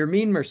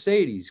Yermin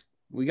Mercedes,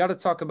 we got to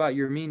talk about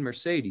Yermin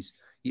Mercedes.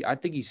 I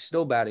think he's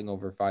still batting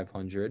over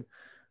 500.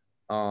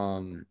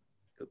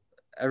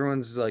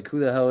 Everyone's like, who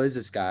the hell is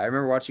this guy? I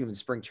remember watching him in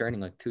spring training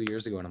like 2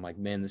 years ago, and I'm like,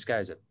 man, this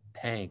guy's a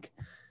tank.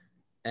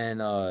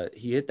 And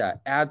he hit that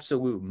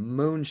absolute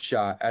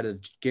moonshot out of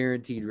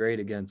guaranteed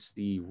rate against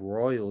the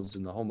Royals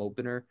in the home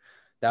opener.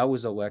 That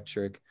was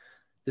electric.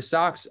 The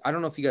Sox, I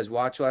don't know if you guys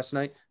watched last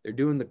night. They're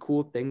doing the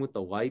cool thing with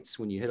the lights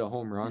when you hit a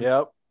home run.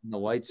 Yep. And the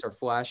lights are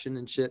flashing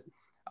and shit.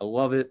 I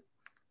love it.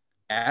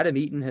 Adam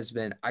Eaton has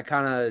been – I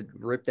kind of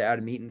ripped the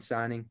Adam Eaton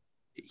signing.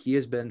 He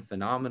has been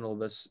phenomenal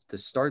to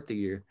start the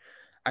year.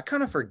 I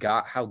kind of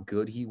forgot how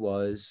good he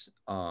was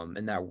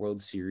in that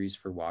World Series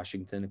for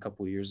Washington a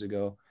couple of years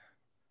ago.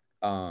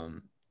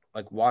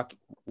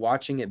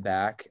 Watching it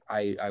back,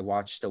 I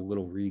watched a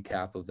little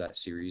recap of that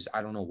series.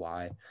 I don't know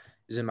why. It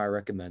was in my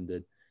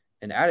recommended.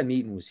 And Adam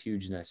Eaton was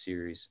huge in that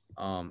series.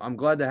 I'm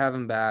glad to have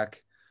him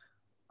back.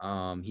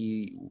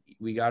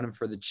 We got him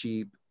for the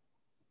cheap,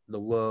 the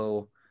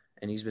low,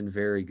 and he's been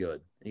very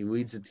good. He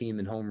leads the team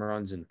in home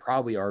runs and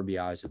probably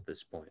RBIs at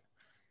this point.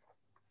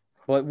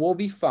 But we'll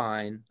be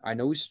fine. I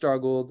know we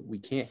struggled. We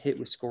can't hit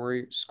with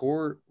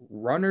score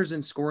runners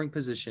in scoring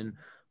position,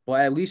 but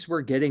at least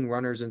we're getting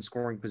runners in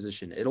scoring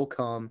position. It'll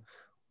come.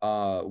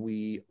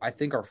 I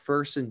think our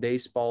first in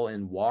baseball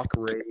in walk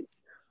rate.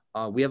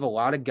 We have a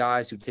lot of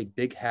guys who take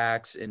big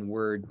hacks, and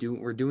we're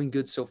doing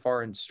good so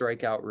far in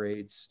strikeout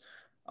rates.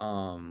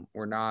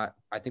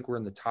 I think we're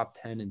in the top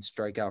 10 in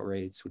strikeout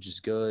rates, which is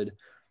good.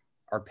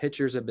 Our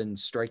pitchers have been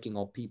striking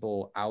all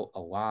people out a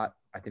lot.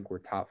 I think we're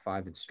top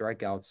 5 in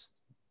strikeouts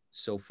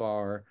so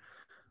far.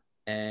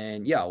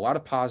 And yeah, a lot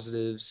of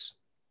positives.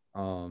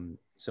 Some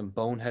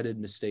boneheaded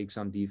mistakes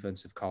on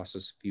defense have cost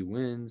us a few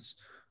wins,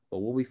 but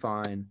we'll be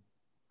fine.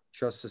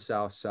 Trust the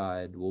South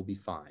Side. We'll be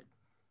fine.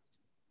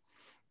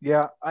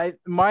 Yeah,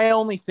 my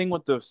only thing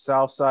with the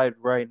South Side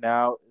right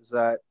now is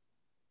that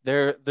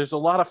there's a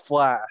lot of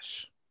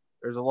flash.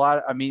 There's a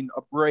lot. I mean,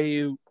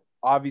 Abreu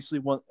obviously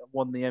won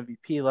the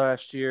MVP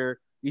last year.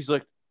 He's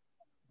looked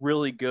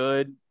really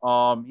good.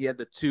 He had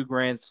the 2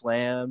 grand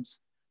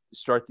slams to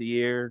start the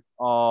year.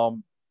 I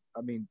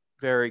mean,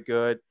 very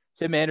good.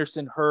 Tim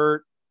Anderson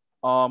hurt.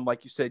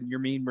 Like you said,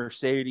 Yermin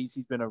Mercedes,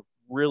 he's been a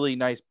really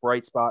nice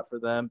bright spot for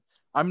them.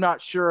 I'm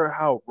not sure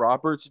how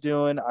Robert's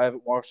doing. I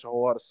haven't watched a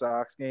whole lot of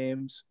Sox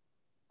games.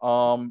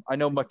 I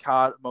know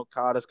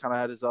Mokada's kind of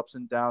had his ups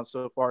and downs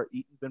so far.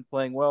 Eaton's been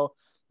playing well.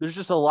 There's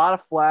just a lot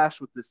of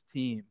flash with this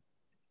team.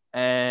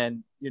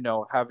 And,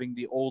 having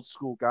the old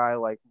school guy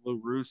like La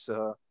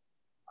Russa,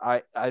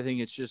 I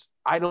think it's just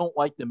 – I don't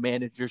like the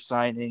manager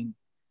signing.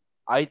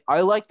 I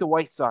like the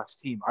White Sox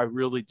team. I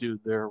really do.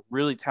 They're a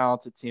really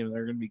talented team.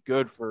 They're going to be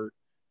good for,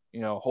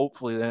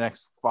 hopefully the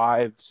next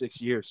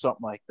 5-6 years,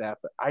 something like that.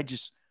 But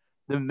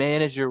the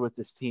manager with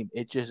this team,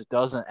 it just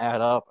doesn't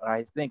add up. And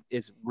I think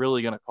it's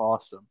really going to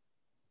cost them.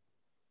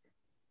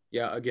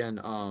 Yeah, again,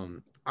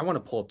 I want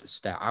to pull up the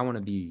stat. I want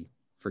to be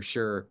for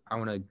sure. I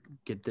want to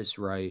get this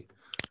right.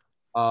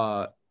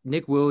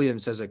 Nick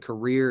Williams has a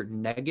career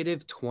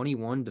negative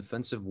 21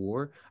 defensive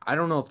WAR. I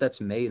don't know if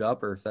that's made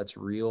up or if that's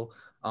real.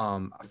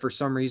 For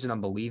some reason, I'm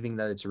believing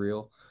that it's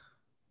real.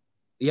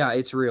 Yeah,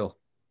 it's real.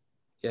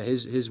 Yeah,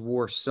 his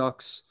WAR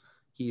sucks.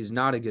 He is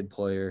not a good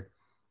player.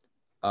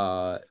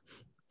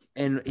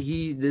 And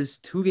this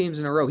 2 games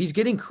in a row, he's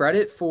getting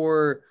credit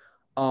for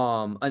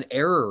an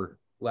error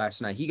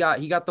last night. He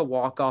got the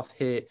walk-off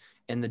hit,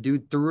 and the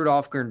dude threw it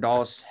off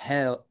Grandal's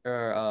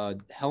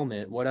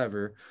helmet,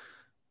 whatever.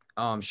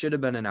 Should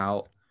have been an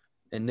out.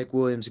 And Nick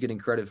Williams getting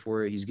credit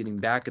for it. He's getting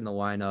back in the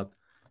lineup.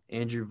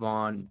 Andrew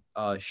Vaughn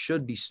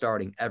should be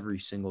starting every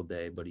single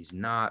day, but he's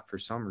not for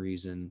some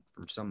reason,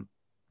 from some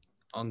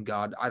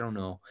ungod. I don't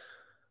know.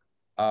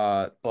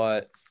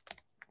 But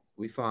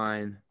we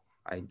fine.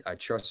 I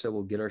trust that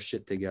we'll get our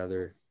shit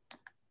together.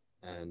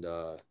 And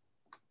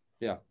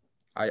yeah,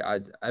 I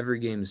every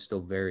game is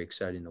still very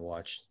exciting to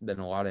watch. Been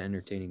a lot of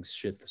entertaining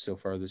shit so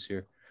far this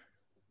year.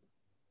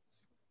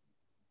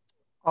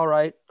 All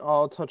right,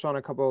 I'll touch on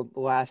a couple of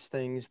last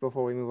things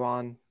before we move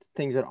on.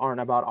 Things that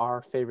aren't about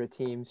our favorite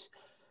teams.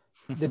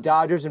 The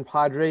Dodgers and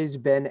Padres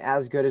been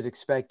as good as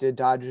expected.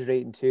 Dodgers are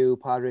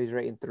 8-2, Padres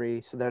are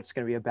 8-3, so that's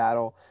going to be a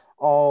battle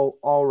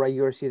all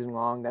regular season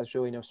long. That's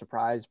really no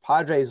surprise.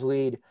 Padres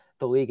lead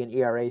the league in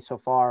ERA so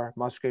far.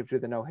 Musgrave drew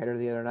the no-hitter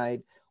the other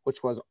night,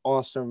 which was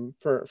awesome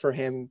for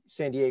him,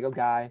 San Diego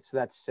guy, so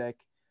that's sick.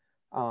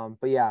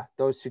 But yeah,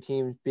 those 2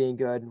 teams being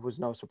good was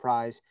no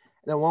surprise.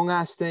 And then one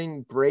last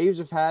thing, Braves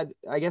have had,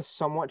 I guess,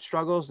 somewhat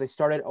struggles. They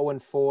started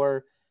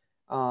 0-4,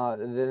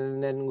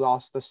 then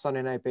lost the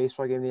Sunday night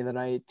baseball game the other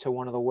night to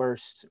one of the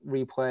worst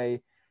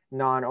replay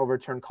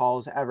non-overturned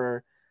calls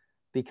ever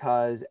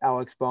because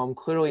Alex Bohm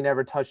clearly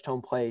never touched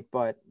home plate,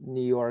 but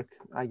New York,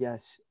 I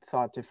guess,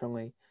 thought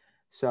differently.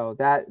 So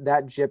that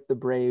gypped the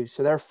Braves.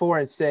 So they're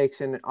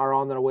 4-6 and are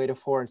on their way to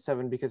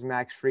 4-7 because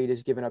Max Fried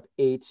has given up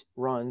 8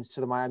 runs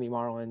to the Miami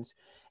Marlins.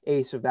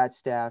 Ace of that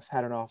staff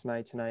had an off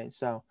night tonight.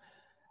 So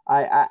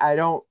I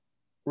don't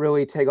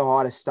really take a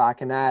lot of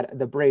stock in that.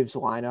 The Braves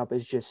lineup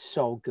is just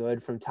so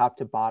good from top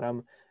to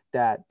bottom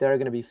that they're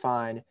going to be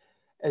fine,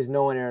 as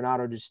Nolan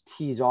Arenado just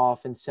tees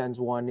off and sends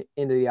one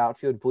into the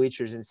outfield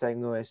bleachers in St.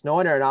 Louis.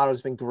 Nolan Arenado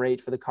has been great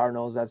for the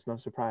Cardinals. That's no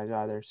surprise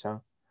either. So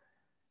a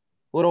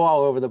little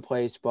all over the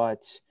place,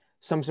 but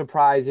some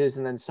surprises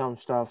and then some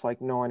stuff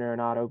like Nolan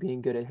Arenado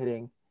being good at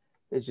hitting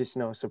is just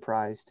no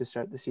surprise to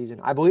start the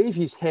season. I believe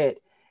he's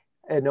hit,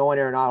 and Nolan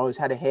Arenado has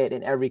had a hit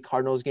in every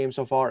Cardinals game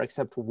so far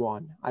except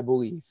one, I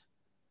believe.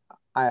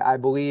 I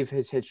believe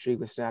his hit streak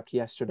was snapped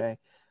yesterday,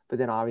 but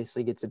then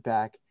obviously gets it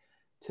back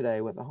today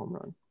with a home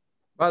run.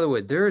 By the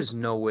way, there is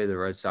no way the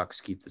Red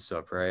Sox keep this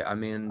up, right? I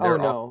mean,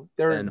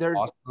 they're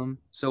awesome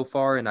so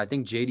far, and I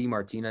think JD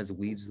Martinez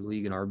leads the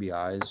league in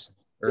RBIs.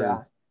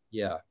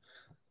 Yeah.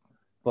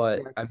 But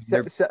I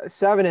mean,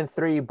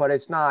 7-3, but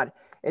it's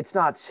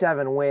not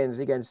 7 wins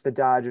against the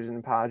Dodgers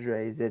and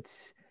Padres.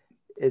 It's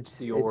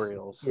the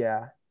Orioles.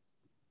 Yeah,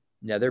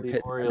 they're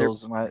the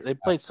Orioles. They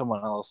played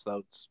someone else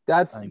though.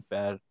 I think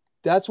bad.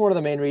 That's one of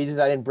the main reasons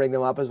I didn't bring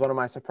them up as one of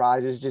my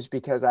surprises, just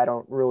because I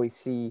don't really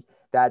see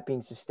that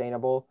being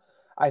sustainable.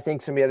 I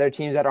think some of the other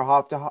teams that are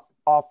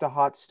off to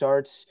hot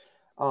starts,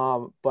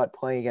 but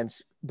playing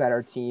against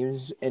better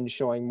teams and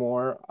showing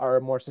more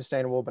are more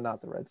sustainable, but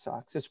not the Red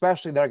Sox.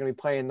 Especially they're going to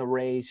be playing the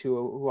Rays,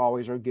 who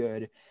always are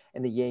good,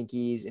 and the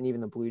Yankees and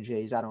even the Blue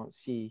Jays.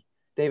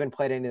 They haven't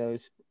played any of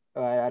those.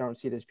 I don't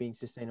see this being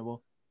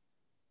sustainable.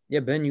 Yeah,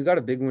 Ben, you got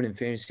a big win in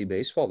fantasy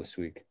baseball this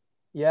week.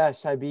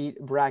 Yes, I beat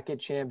bracket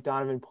champ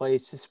Donovan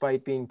Place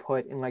despite being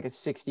put in like a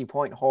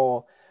 60-point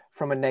hole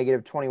from a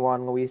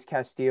 -21 Luis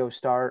Castillo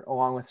start,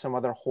 along with some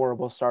other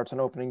horrible starts on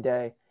opening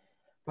day.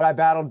 But I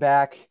battled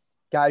back.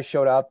 Guys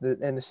showed up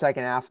in the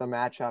second half of the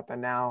matchup,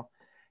 and now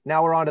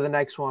we're on to the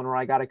next one where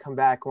I got to come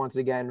back once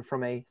again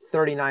from a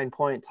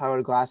 39-point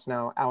Tyler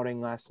Glasnow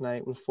outing last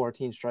night with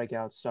 14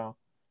 strikeouts. So,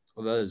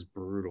 Well, that is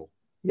brutal.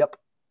 yep.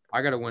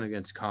 I got a win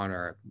against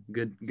Connor.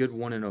 Good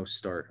 1-0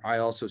 start. I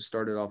also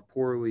started off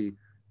poorly,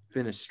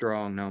 finished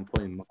strong. Now I'm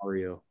playing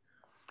Mario.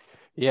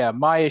 Yeah,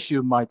 my issue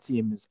with my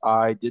team is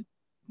I didn't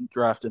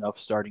draft enough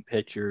starting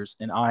pitchers,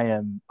 and I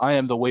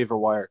am the waiver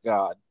wire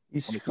god. You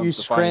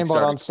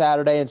scrambled on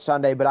Saturday and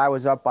Sunday, but I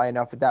was up by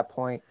enough at that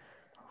point.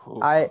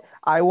 Ooh.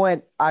 I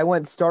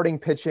went starting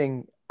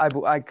pitching.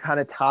 I kind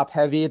of top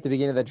heavy at the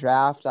beginning of the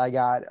draft. I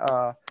got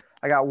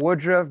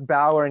Woodruff,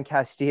 Bauer, and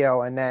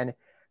Castillo, and then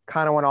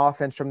kind of went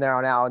offense from there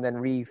on out, and then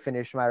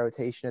refinished my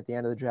rotation at the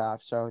end of the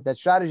draft. So that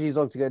strategy's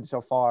looked good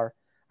so far.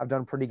 I've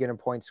done pretty good in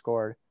points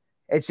scored.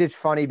 It's just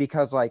funny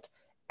because like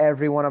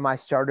every one of my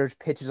starters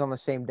pitches on the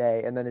same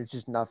day, and then it's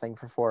just nothing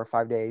for 4 or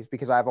 5 days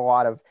because I have a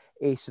lot of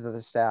aces of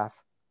the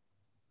staff.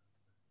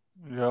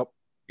 Yep.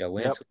 Yeah,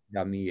 Lance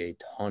got me a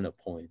ton of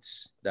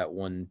points. That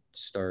one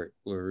start,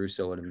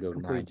 LaRusso let him go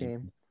Complete 9.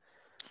 game.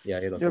 Yeah,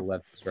 he had like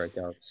 11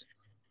 strikeouts.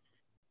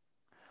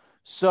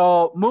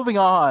 So moving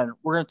on,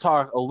 we're going to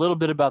talk a little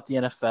bit about the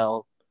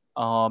NFL.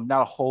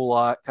 Not a whole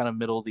lot, kind of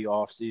middle of the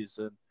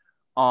offseason.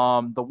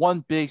 The one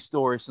big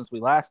story since we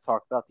last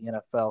talked about the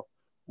NFL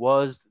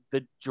was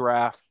the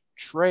draft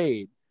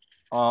trade.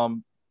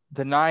 The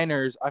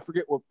Niners, I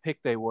forget what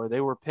pick they were. They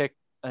were picked,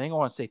 I think I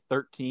want to say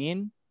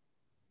 13.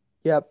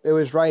 Yep, it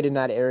was right in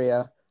that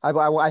area.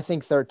 I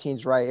think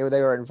 13's right.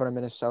 They were in front of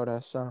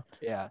Minnesota, so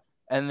Yeah,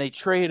 and they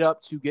trade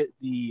up to get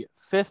the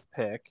 5th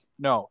pick.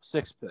 No,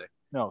 6th pick.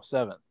 No,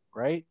 7th.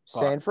 Right?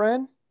 San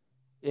Fran.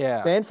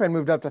 Yeah. San Fran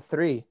moved up to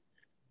 3.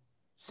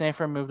 San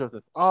Fran moved up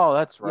to. Oh,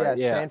 that's right.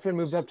 Yeah. San Fran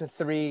moved up to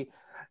 3,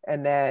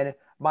 and then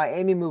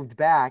Miami moved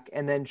back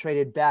and then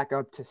traded back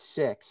up to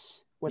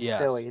 6 with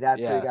Philly.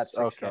 That's where you got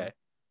 6 from.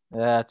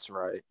 That's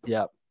right.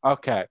 Yep.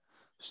 Okay.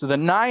 So the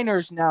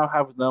Niners now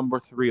have the number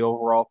 3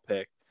 overall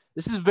pick.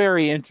 This is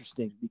very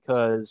interesting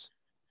because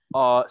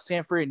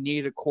San Fran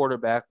needed a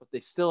quarterback, but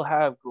they still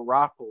have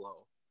Garoppolo.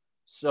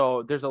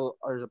 So there's a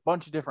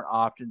bunch of different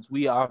options.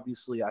 We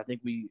obviously, I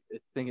think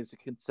it's a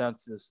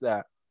consensus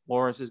that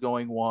Lawrence is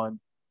going 1,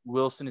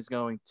 Wilson is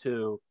going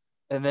 2,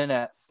 and then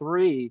at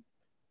 3,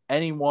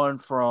 anyone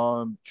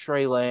from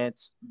Trey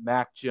Lance,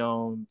 Mac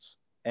Jones,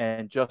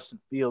 and Justin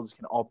Fields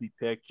can all be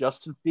picked.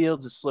 Justin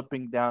Fields is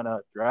slipping down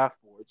draft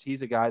boards.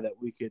 He's a guy that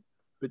we could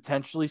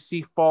potentially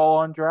see fall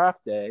on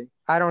draft day.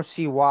 I don't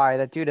see why.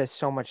 That dude has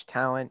so much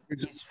talent.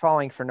 He's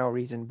falling for no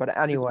reason. But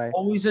anyway, there's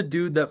always a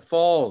dude that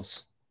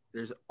falls.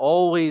 There's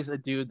always a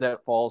dude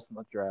that falls in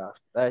the draft.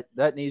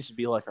 That needs to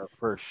be like our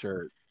first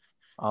shirt.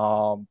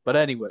 But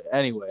anyway.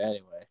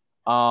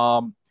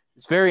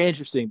 It's very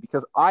interesting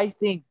because I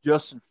think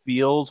Justin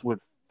Fields would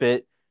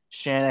fit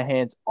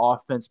Shanahan's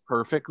offense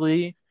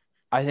perfectly.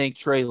 I think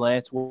Trey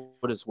Lance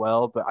would as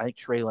well, but I think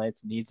Trey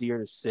Lance needs easier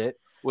to sit,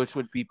 which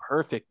would be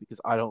perfect because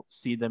I don't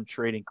see them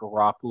trading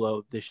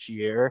Garoppolo this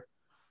year.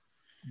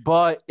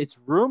 But it's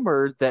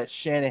rumored that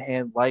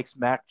Shanahan likes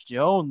Mac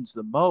Jones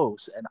the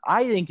most. And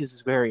I think this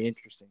is very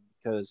interesting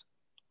because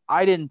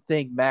I didn't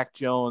think Mac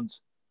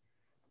Jones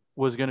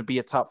was going to be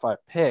a top 5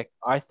 pick.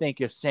 I think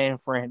if San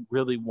Fran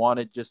really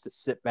wanted just to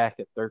sit back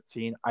at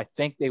 13, I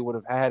think they would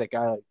have had a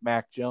guy like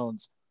Mac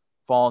Jones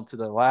fall into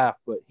their lap.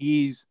 But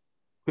he's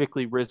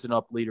quickly risen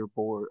up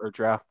leaderboard or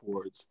draft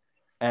boards.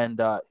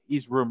 And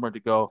he's rumored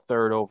to go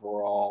 3rd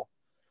overall.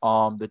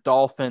 The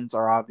Dolphins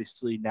are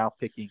obviously now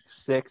picking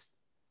 6th.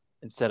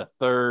 Instead of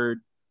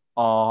 3rd.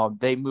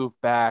 They moved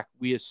back.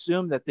 We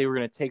assumed that they were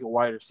going to take a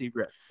wide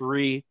receiver at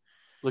 3.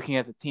 Looking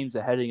at the teams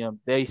ahead of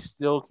them, they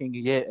still can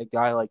get a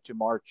guy like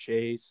Jamar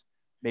Chase,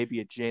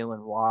 maybe a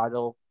Jalen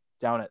Waddle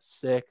down at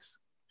 6.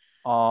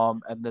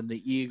 And then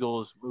the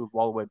Eagles move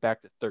all the way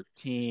back to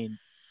 13.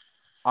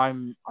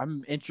 I'm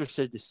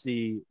interested to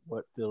see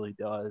what Philly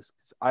does.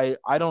 I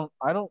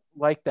don't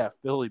like that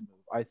Philly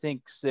move. I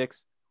think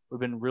 6 would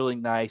have been really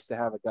nice to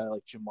have a guy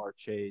like Jamar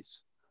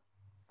Chase.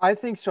 I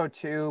think so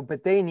too,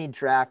 but they need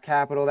draft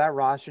capital. That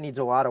roster needs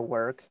a lot of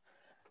work.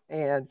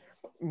 And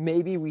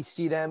maybe we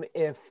see them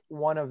if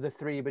one of the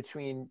 3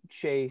 between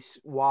Chase,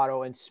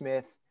 Waddle, and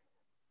Smith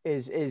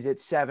is at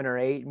 7 or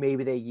 8.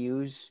 Maybe they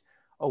use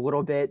a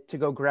little bit to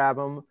go grab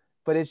them.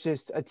 But it's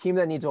just a team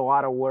that needs a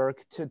lot of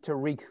work to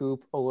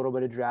recoup a little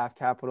bit of draft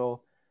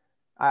capital.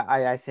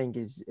 I think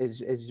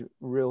is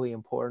really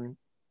important.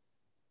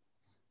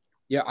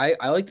 Yeah,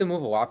 I like the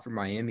move a lot for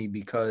Miami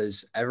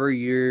because every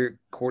year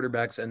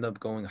quarterbacks end up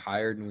going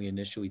higher than we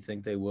initially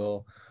think they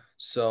will.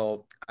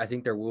 So I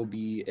think there will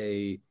be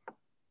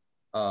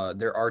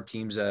there are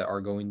teams that are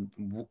going,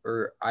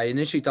 or I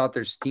initially thought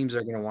there's teams that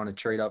are going to want to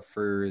trade up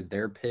for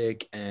their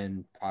pick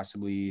and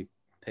possibly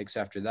picks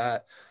after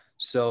that.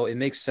 So it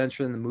makes sense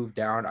for them to move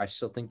down. I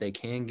still think they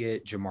can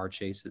get Jamar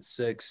Chase at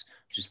 6,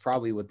 which is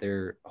probably what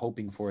they're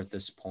hoping for at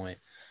this point.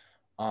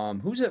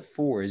 Who's at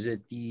 4? Is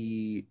it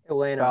the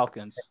Atlanta.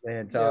 Falcons.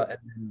 Atlanta? And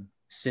then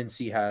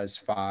Cincy has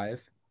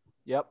 5.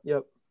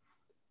 Yep.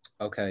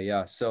 Okay,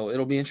 yeah. So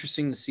it'll be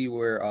interesting to see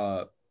where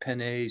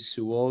Penei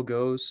Sewell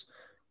goes,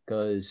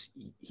 because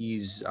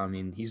he's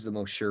the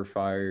most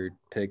surefire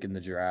pick in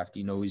the draft.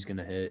 You know he's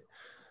gonna hit.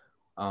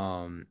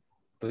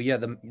 But yeah,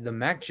 the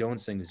Mac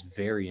Jones thing is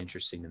very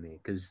interesting to me,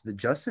 because the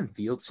Justin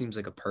Fields seems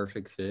like a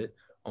perfect fit,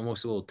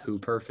 almost a little too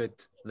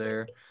perfect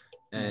there.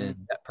 And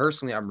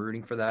personally, I'm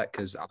rooting for that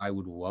because I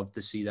would love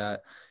to see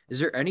that. Is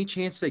there any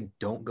chance they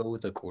don't go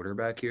with a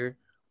quarterback here?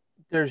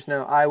 There's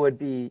no. I would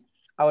be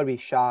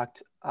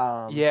shocked.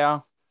 Yeah.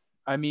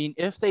 I mean,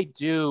 if they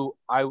do,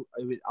 I would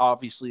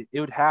obviously it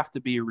would have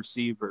to be a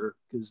receiver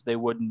because they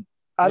wouldn't.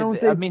 I don't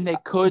think. I mean, they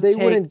could. They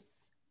take, wouldn't.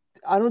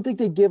 I don't think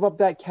they give up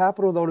that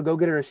capital though to go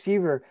get a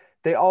receiver.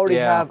 They already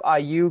have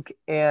Ayuk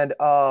and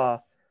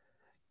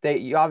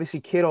they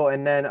obviously Kittle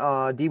and then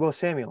Deebo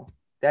Samuel.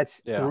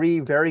 That's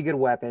 3 very good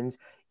weapons.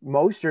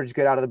 Mostert's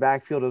good out of the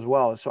backfield as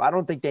well. So I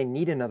don't think they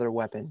need another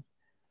weapon.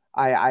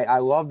 I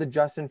love the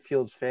Justin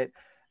Fields fit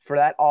for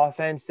that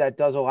offense that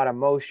does a lot of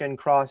motion,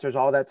 crossers,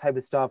 all that type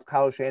of stuff.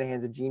 Kyle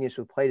Shanahan's a genius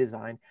with play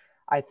design.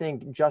 I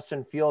think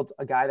Justin Fields,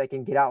 a guy that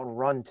can get out and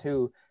run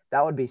too,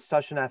 that would be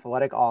such an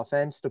athletic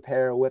offense to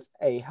pair with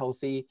a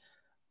healthy,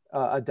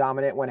 a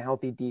dominant when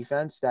healthy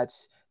defense.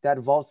 That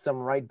vaults them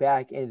right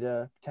back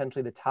into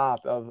potentially the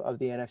top of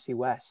the NFC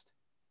West.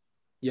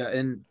 Yeah,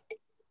 and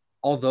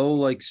although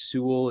like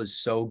Sewell is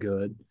so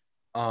good,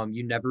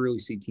 you never really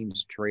see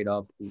teams trade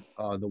up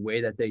the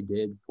way that they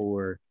did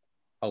for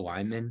a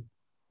lineman,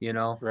 you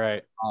know?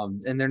 Right.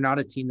 And they're not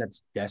a team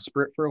that's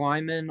desperate for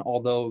linemen,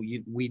 although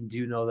we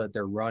do know that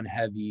they're run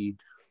heavy,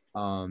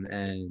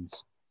 and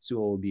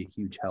Sewell will be a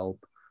huge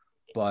help.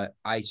 But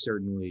I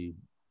certainly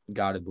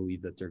got to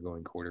believe that they're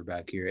going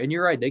quarterback here. And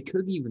you're right, they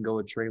could even go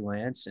with Trey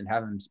Lance and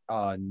have him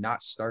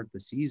not start the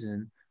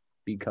season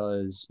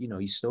because, you know,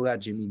 he's still got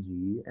Jimmy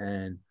G.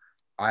 And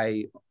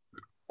I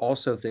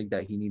also think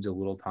that he needs a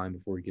little time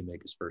before he can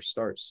make his first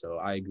start. So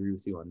I agree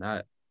with you on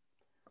that.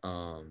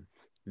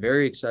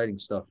 Very exciting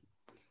stuff.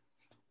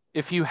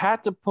 If you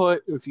had to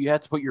put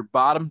your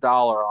bottom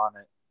dollar on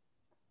it,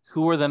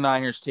 who are the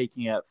Niners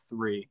taking at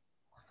 3?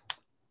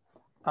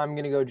 I'm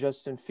gonna go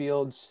Justin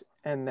Fields,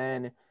 and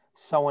then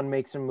someone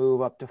makes a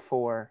move up to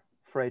 4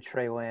 for a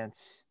Trey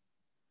Lance.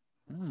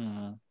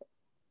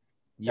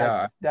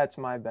 Yeah, that's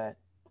my bet.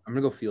 I'm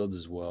gonna go Fields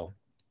as well.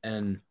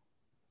 And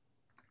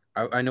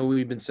I know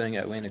we've been saying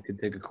Atlanta could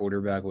take a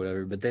quarterback,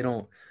 whatever, but they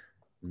don't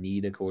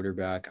need a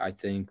quarterback. I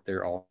think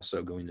they're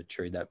also going to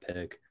trade that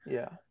pick.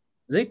 Yeah.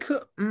 They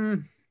could.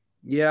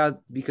 Yeah,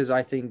 because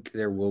I think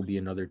there will be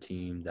another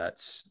team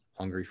that's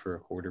hungry for a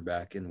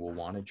quarterback and will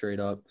want to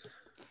trade up.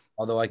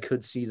 Although I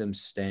could see them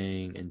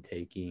staying and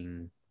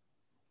taking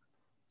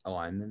a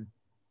lineman.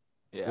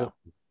 Yeah. Well,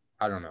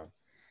 I don't know.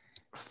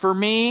 For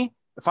me,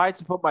 if I had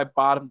to put my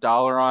bottom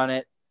dollar on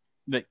it,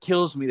 that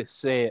kills me to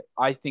say it,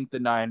 I think the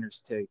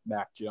Niners take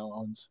Mac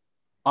Jones.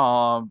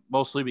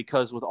 Mostly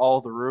because with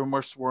all the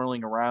rumors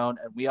swirling around,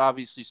 and we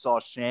obviously saw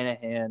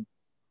Shanahan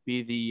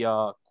be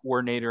the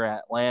coordinator at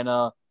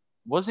Atlanta.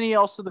 Wasn't he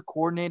also the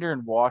coordinator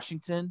in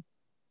Washington?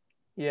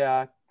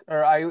 Yeah,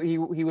 or he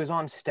was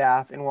on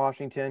staff in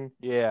Washington.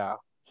 Yeah,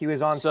 he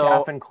was on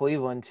staff in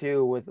Cleveland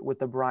too with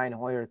the Brian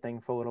Hoyer thing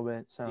for a little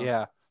bit. So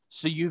yeah,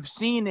 so you've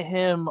seen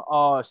him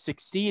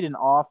succeed in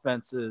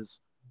offenses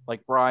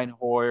like Brian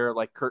Hoyer,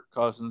 like Kirk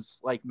Cousins,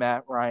 like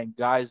Matt Ryan,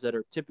 guys that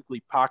are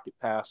typically pocket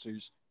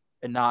passers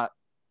and not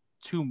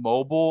too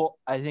mobile,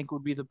 I think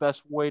would be the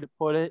best way to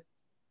put it.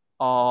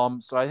 So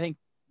I think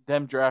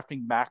them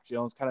drafting Mac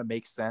Jones kind of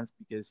makes sense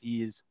because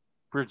he is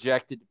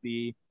projected to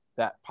be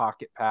that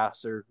pocket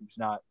passer who's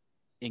not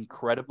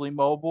incredibly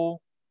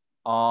mobile.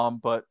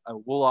 But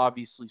we'll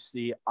obviously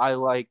see. I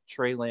like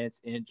Trey Lance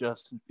and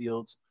Justin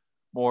Fields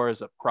more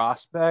as a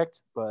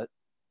prospect, but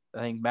I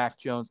think Mac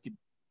Jones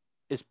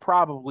is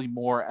probably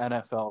more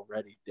NFL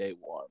ready day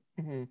one.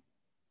 Mm-hmm.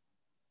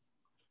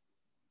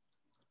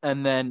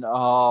 And then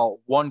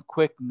one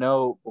quick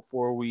note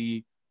before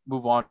we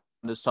move on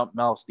to something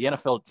else. The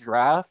NFL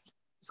draft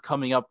is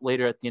coming up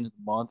later at the end of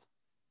the month.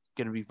 It's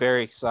going to be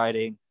very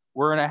exciting.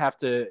 We're going to have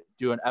to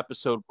do an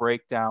episode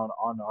breakdown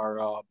on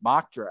our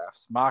mock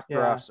drafts. Mock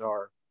drafts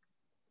are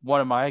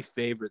one of my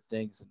favorite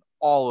things in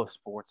all of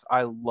sports.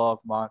 I love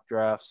mock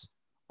drafts.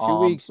 2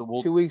 weeks,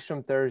 2 weeks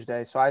from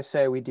Thursday. So I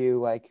say we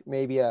do like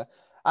maybe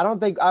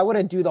I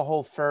wouldn't do the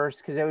whole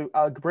first because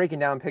I would break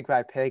it down pick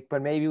by pick,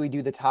 but maybe we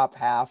do the top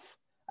half.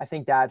 I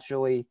think that's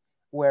really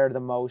where the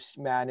most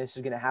madness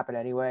is going to happen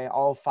anyway.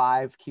 All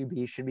 5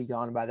 QBs should be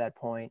gone by that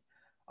point.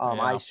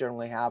 I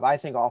certainly have. I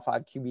think all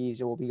 5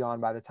 QBs will be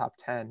gone by the top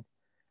 10.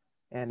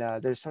 And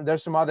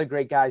there's some other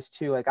great guys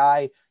too. Like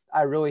I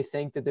really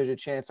think that there's a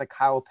chance like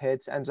Kyle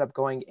Pitts ends up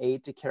going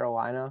 8 to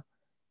Carolina,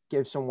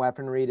 give some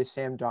weaponry to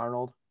Sam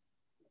Darnold.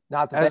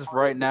 Not that as of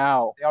right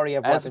now, they already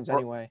have weapons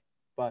anyway.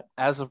 But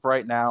as of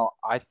right now,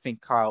 I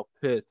think Kyle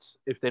Pitts,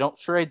 if they don't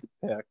trade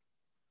the pick,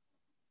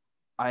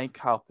 I think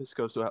Kyle Pitts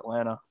goes to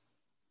Atlanta.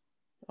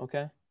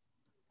 okay.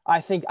 I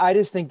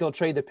just think they'll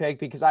trade the pick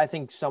because I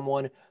think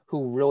someone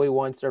who really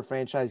wants their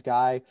franchise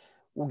guy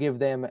will give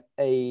them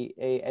a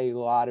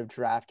lot of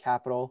draft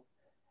capital,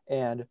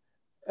 and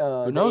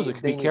Who knows? It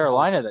could be need help.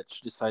 Carolina that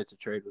decides to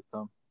trade with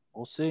them.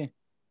 We'll see.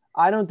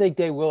 I don't think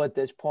they will at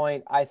this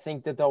point. I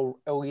think that they'll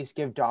at least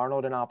give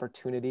Darnold an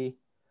opportunity.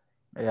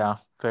 Yeah,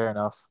 fair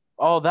enough.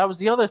 Oh, that was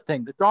the other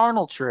thing, the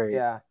Darnold trade.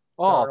 Yeah.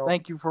 Oh, Darnold.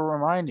 thank you for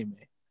reminding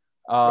me.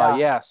 Yeah.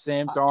 Yeah,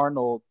 Sam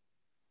Darnold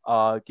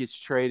gets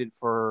traded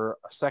for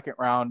a second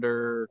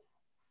rounder.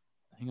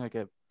 I think like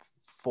a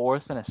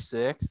fourth and a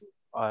sixth.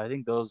 I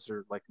think those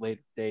are like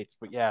later dates.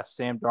 But yeah,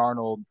 Sam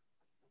Darnold,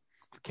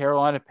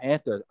 Carolina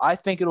Panthers. I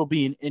think it'll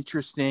be an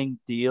interesting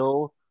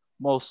deal,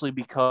 mostly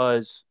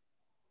because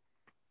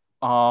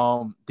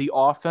the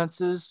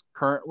offenses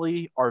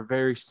currently are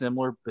very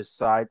similar.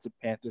 Besides the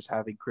Panthers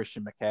having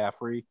Christian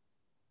McCaffrey,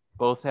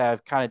 both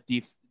have kind of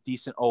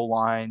decent O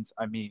lines.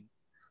 I mean,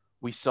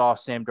 we saw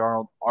Sam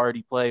Darnold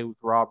already play with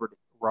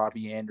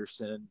Robbie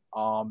Anderson.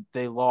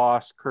 They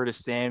lost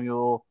Curtis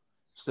Samuel,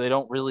 so they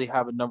don't really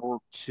have a number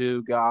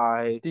 2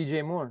 guy.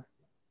 DJ Moore.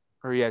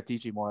 Or yeah,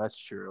 DJ Moore. That's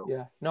true.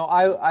 Yeah. No,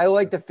 I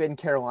like the fit in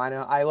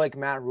Carolina. I like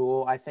Matt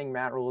Rule. I think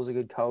Matt Rule is a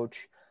good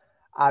coach.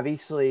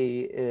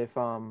 Obviously, if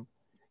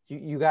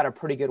you got a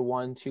pretty good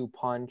 1-2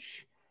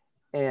 punch,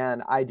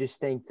 and I just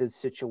think the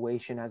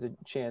situation has a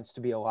chance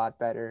to be a lot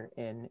better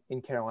in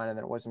Carolina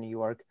than it was in New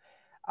York.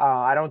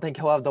 I don't think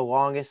he'll have the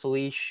longest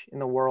leash in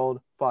the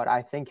world, but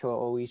I think he'll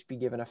always be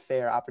given a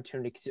fair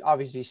opportunity because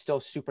obviously he's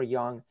still super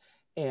young,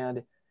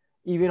 and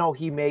even though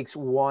he makes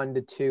 1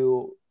 to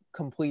 2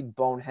 complete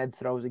bonehead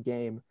throws a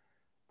game,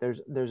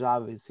 there's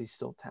obviously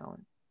still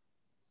talent.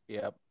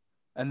 Yep.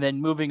 And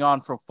then moving on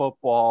from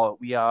football,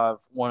 we have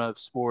one of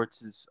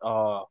sports'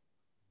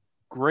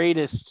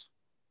 greatest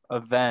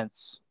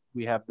events.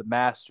 We have the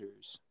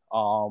Masters.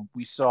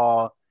 We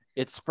saw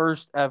its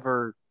first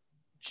ever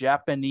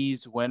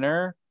Japanese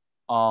winner.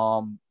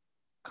 Colin,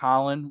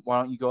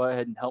 why don't you go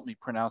ahead and help me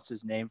pronounce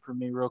his name for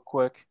me real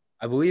quick?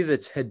 I believe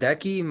it's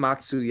Hideki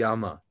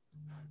Matsuyama.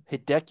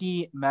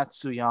 Hideki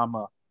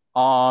Matsuyama.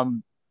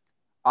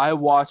 I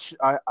watched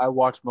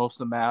most of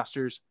the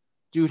Masters.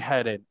 Dude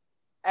had an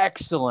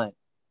excellent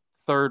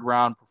third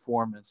round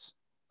performance.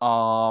 It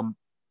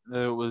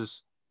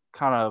was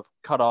kind of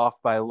cut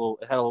off by it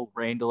had a little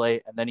rain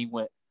delay, and then he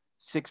went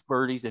 6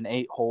 birdies and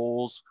 8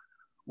 holes,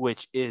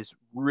 which is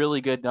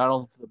really good, not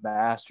only for the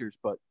Masters,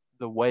 but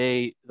the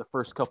way the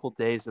first couple of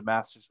days the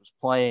Masters was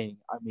playing.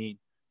 I mean,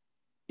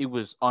 it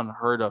was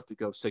unheard of to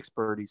go 6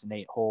 birdies and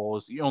 8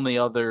 holes. The only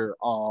other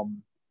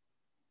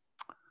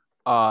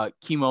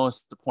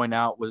chemos to point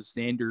out was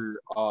Xander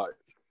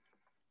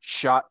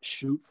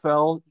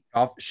Schauffele.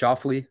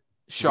 Schauffele.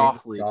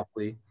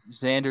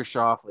 Xander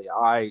Schauffele.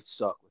 I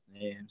suck with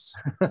names.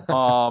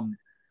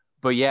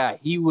 But yeah,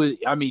 he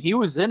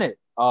was in it.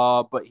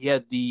 But he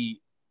had the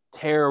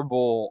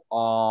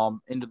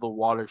terrible into the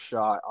water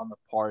shot on the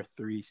par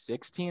 3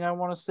 16, I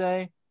want to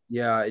say.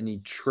 Yeah, and he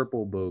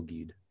triple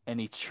bogeyed.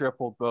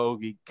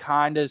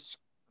 Kind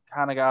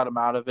of got him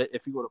out of it.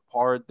 If he would have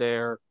parred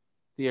there,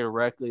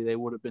 theoretically they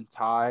would have been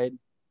tied.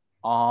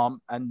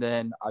 And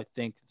then I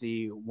think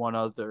the one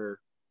other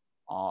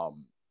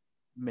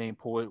main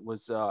point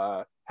was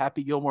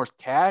Happy Gilmore's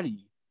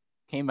caddy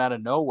came out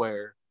of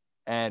nowhere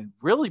and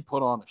really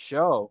put on a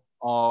show.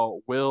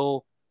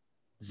 Will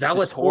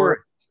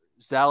Zalatoris,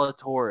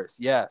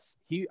 yes.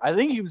 I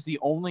think he was the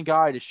only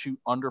guy to shoot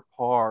under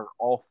par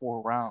all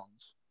 4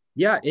 rounds.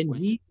 Yeah, and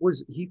he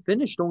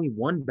finished only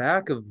 1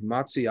 back of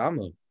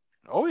Matsuyama.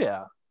 Oh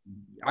yeah.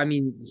 I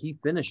mean, he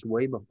finished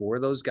way before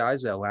those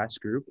guys, that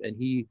last group, and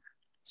he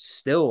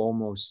still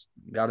almost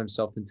got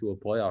himself into a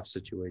playoff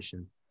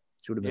situation.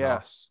 Which would have been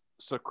awesome.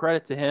 So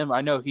credit to him.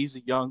 I know he's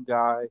a young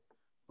guy,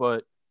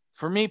 but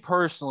for me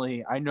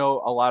personally, I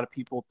know a lot of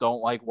people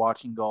don't like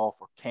watching golf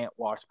or can't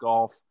watch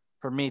golf.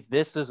 For me,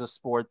 this is a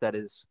sport that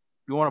is,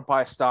 if you want to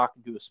buy stock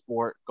into a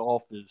sport,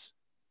 golf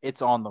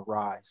it's on the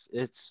rise.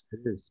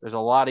 There's a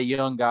lot of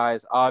young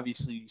guys.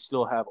 Obviously, you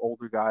still have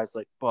older guys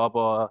like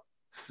Bubba,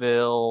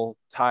 Phil,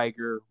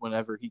 Tiger,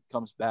 whenever he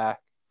comes back.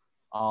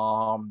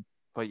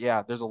 But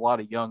yeah, there's a lot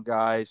of young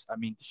guys. I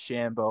mean,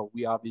 DeChambeau,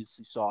 we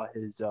obviously saw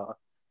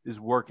his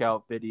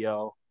workout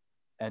video,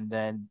 and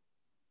then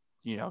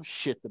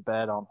shit the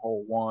bed on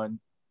hole 1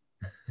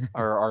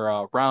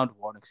 or round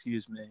 1,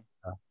 excuse me.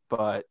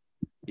 But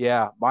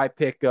yeah, my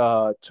pick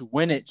to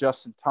win it,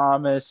 Justin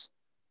Thomas.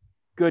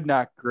 Good,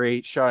 not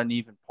great. Shot an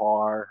even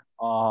par.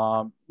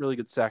 Really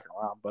good second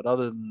round. But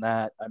other than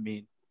that, I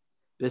mean,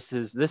 this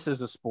is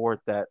a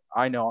sport that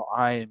I know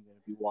I am going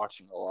to be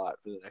watching a lot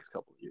for the next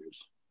couple of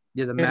years.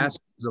 Yeah, the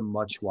Masters is a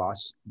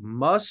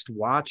must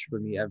watch for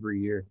me every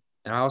year.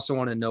 And I also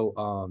want to know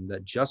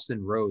that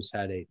Justin Rose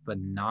had a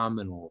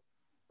phenomenal,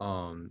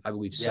 I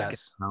believe, second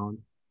round.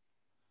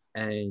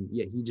 And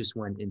yeah, he just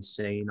went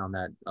insane on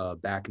that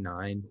back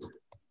 9.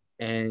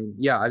 And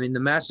yeah, I mean, the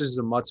Masters is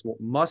a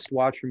must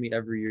watch for me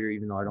every year,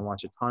 even though I don't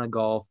watch a ton of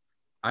golf.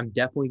 I'm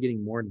definitely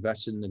getting more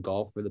invested in the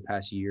golf for the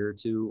past year or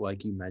two,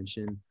 like you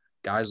mentioned.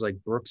 Guys like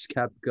Brooks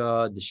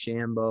Koepka,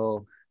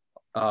 DeChambeau,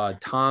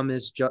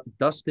 Thomas,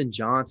 Dustin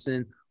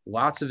Johnson,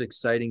 lots of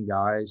exciting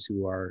guys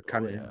who are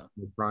kind of in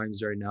the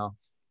primes right now.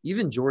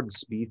 Even Jordan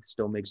Spieth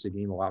still makes the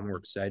game a lot more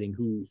exciting,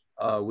 who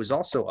was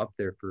also up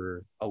there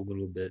for a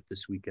little bit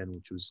this weekend,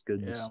 which was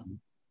good to see.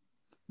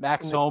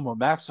 Max Homa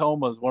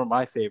is one of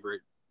my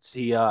favorites.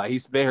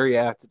 He's very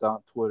active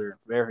on Twitter,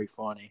 very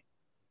funny.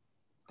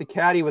 The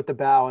caddy with the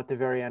bow at the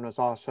very end was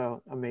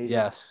also amazing.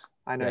 Yes.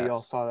 I know you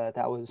all saw that.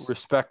 That was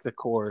respect the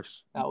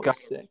course. That was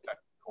sick.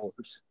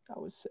 That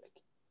was sick.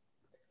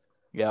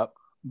 Yep.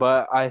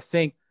 But I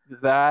think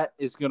that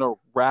is going to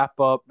wrap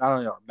up not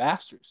only our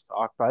Masters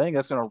talk, but I think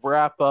that's going to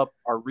wrap up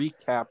our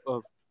recap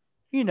of,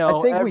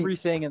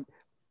 everything.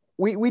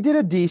 We did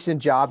a decent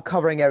job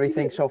covering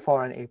everything so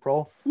far in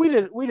April. We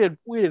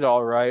did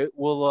all right.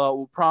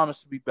 We'll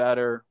promise to be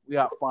better. We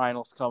got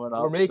finals coming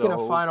up. We're making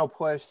a final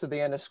push to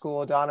the end of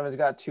school. Donovan's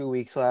got 2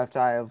 weeks left.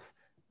 I have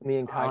me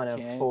and Colin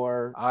have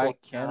four. I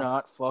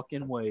cannot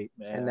fucking wait,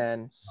 man. And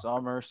then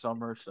summer.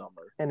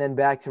 And then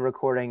back to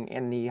recording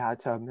in the hot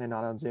tub and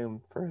not on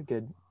Zoom for a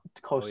good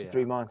close to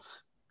 3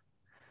 months.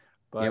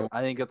 But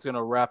I think that's going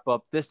to wrap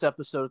up this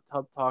episode of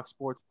Tub Talk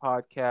Sports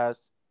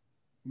Podcast.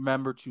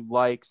 Remember to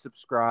like,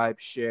 subscribe,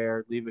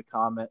 share, leave a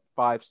comment,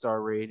 5-star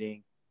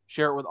rating.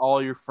 Share it with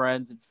all your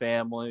friends and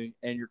family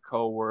and your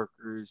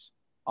coworkers.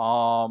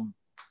 Thank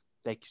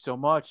you so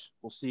much.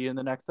 We'll see you in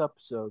the next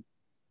episode.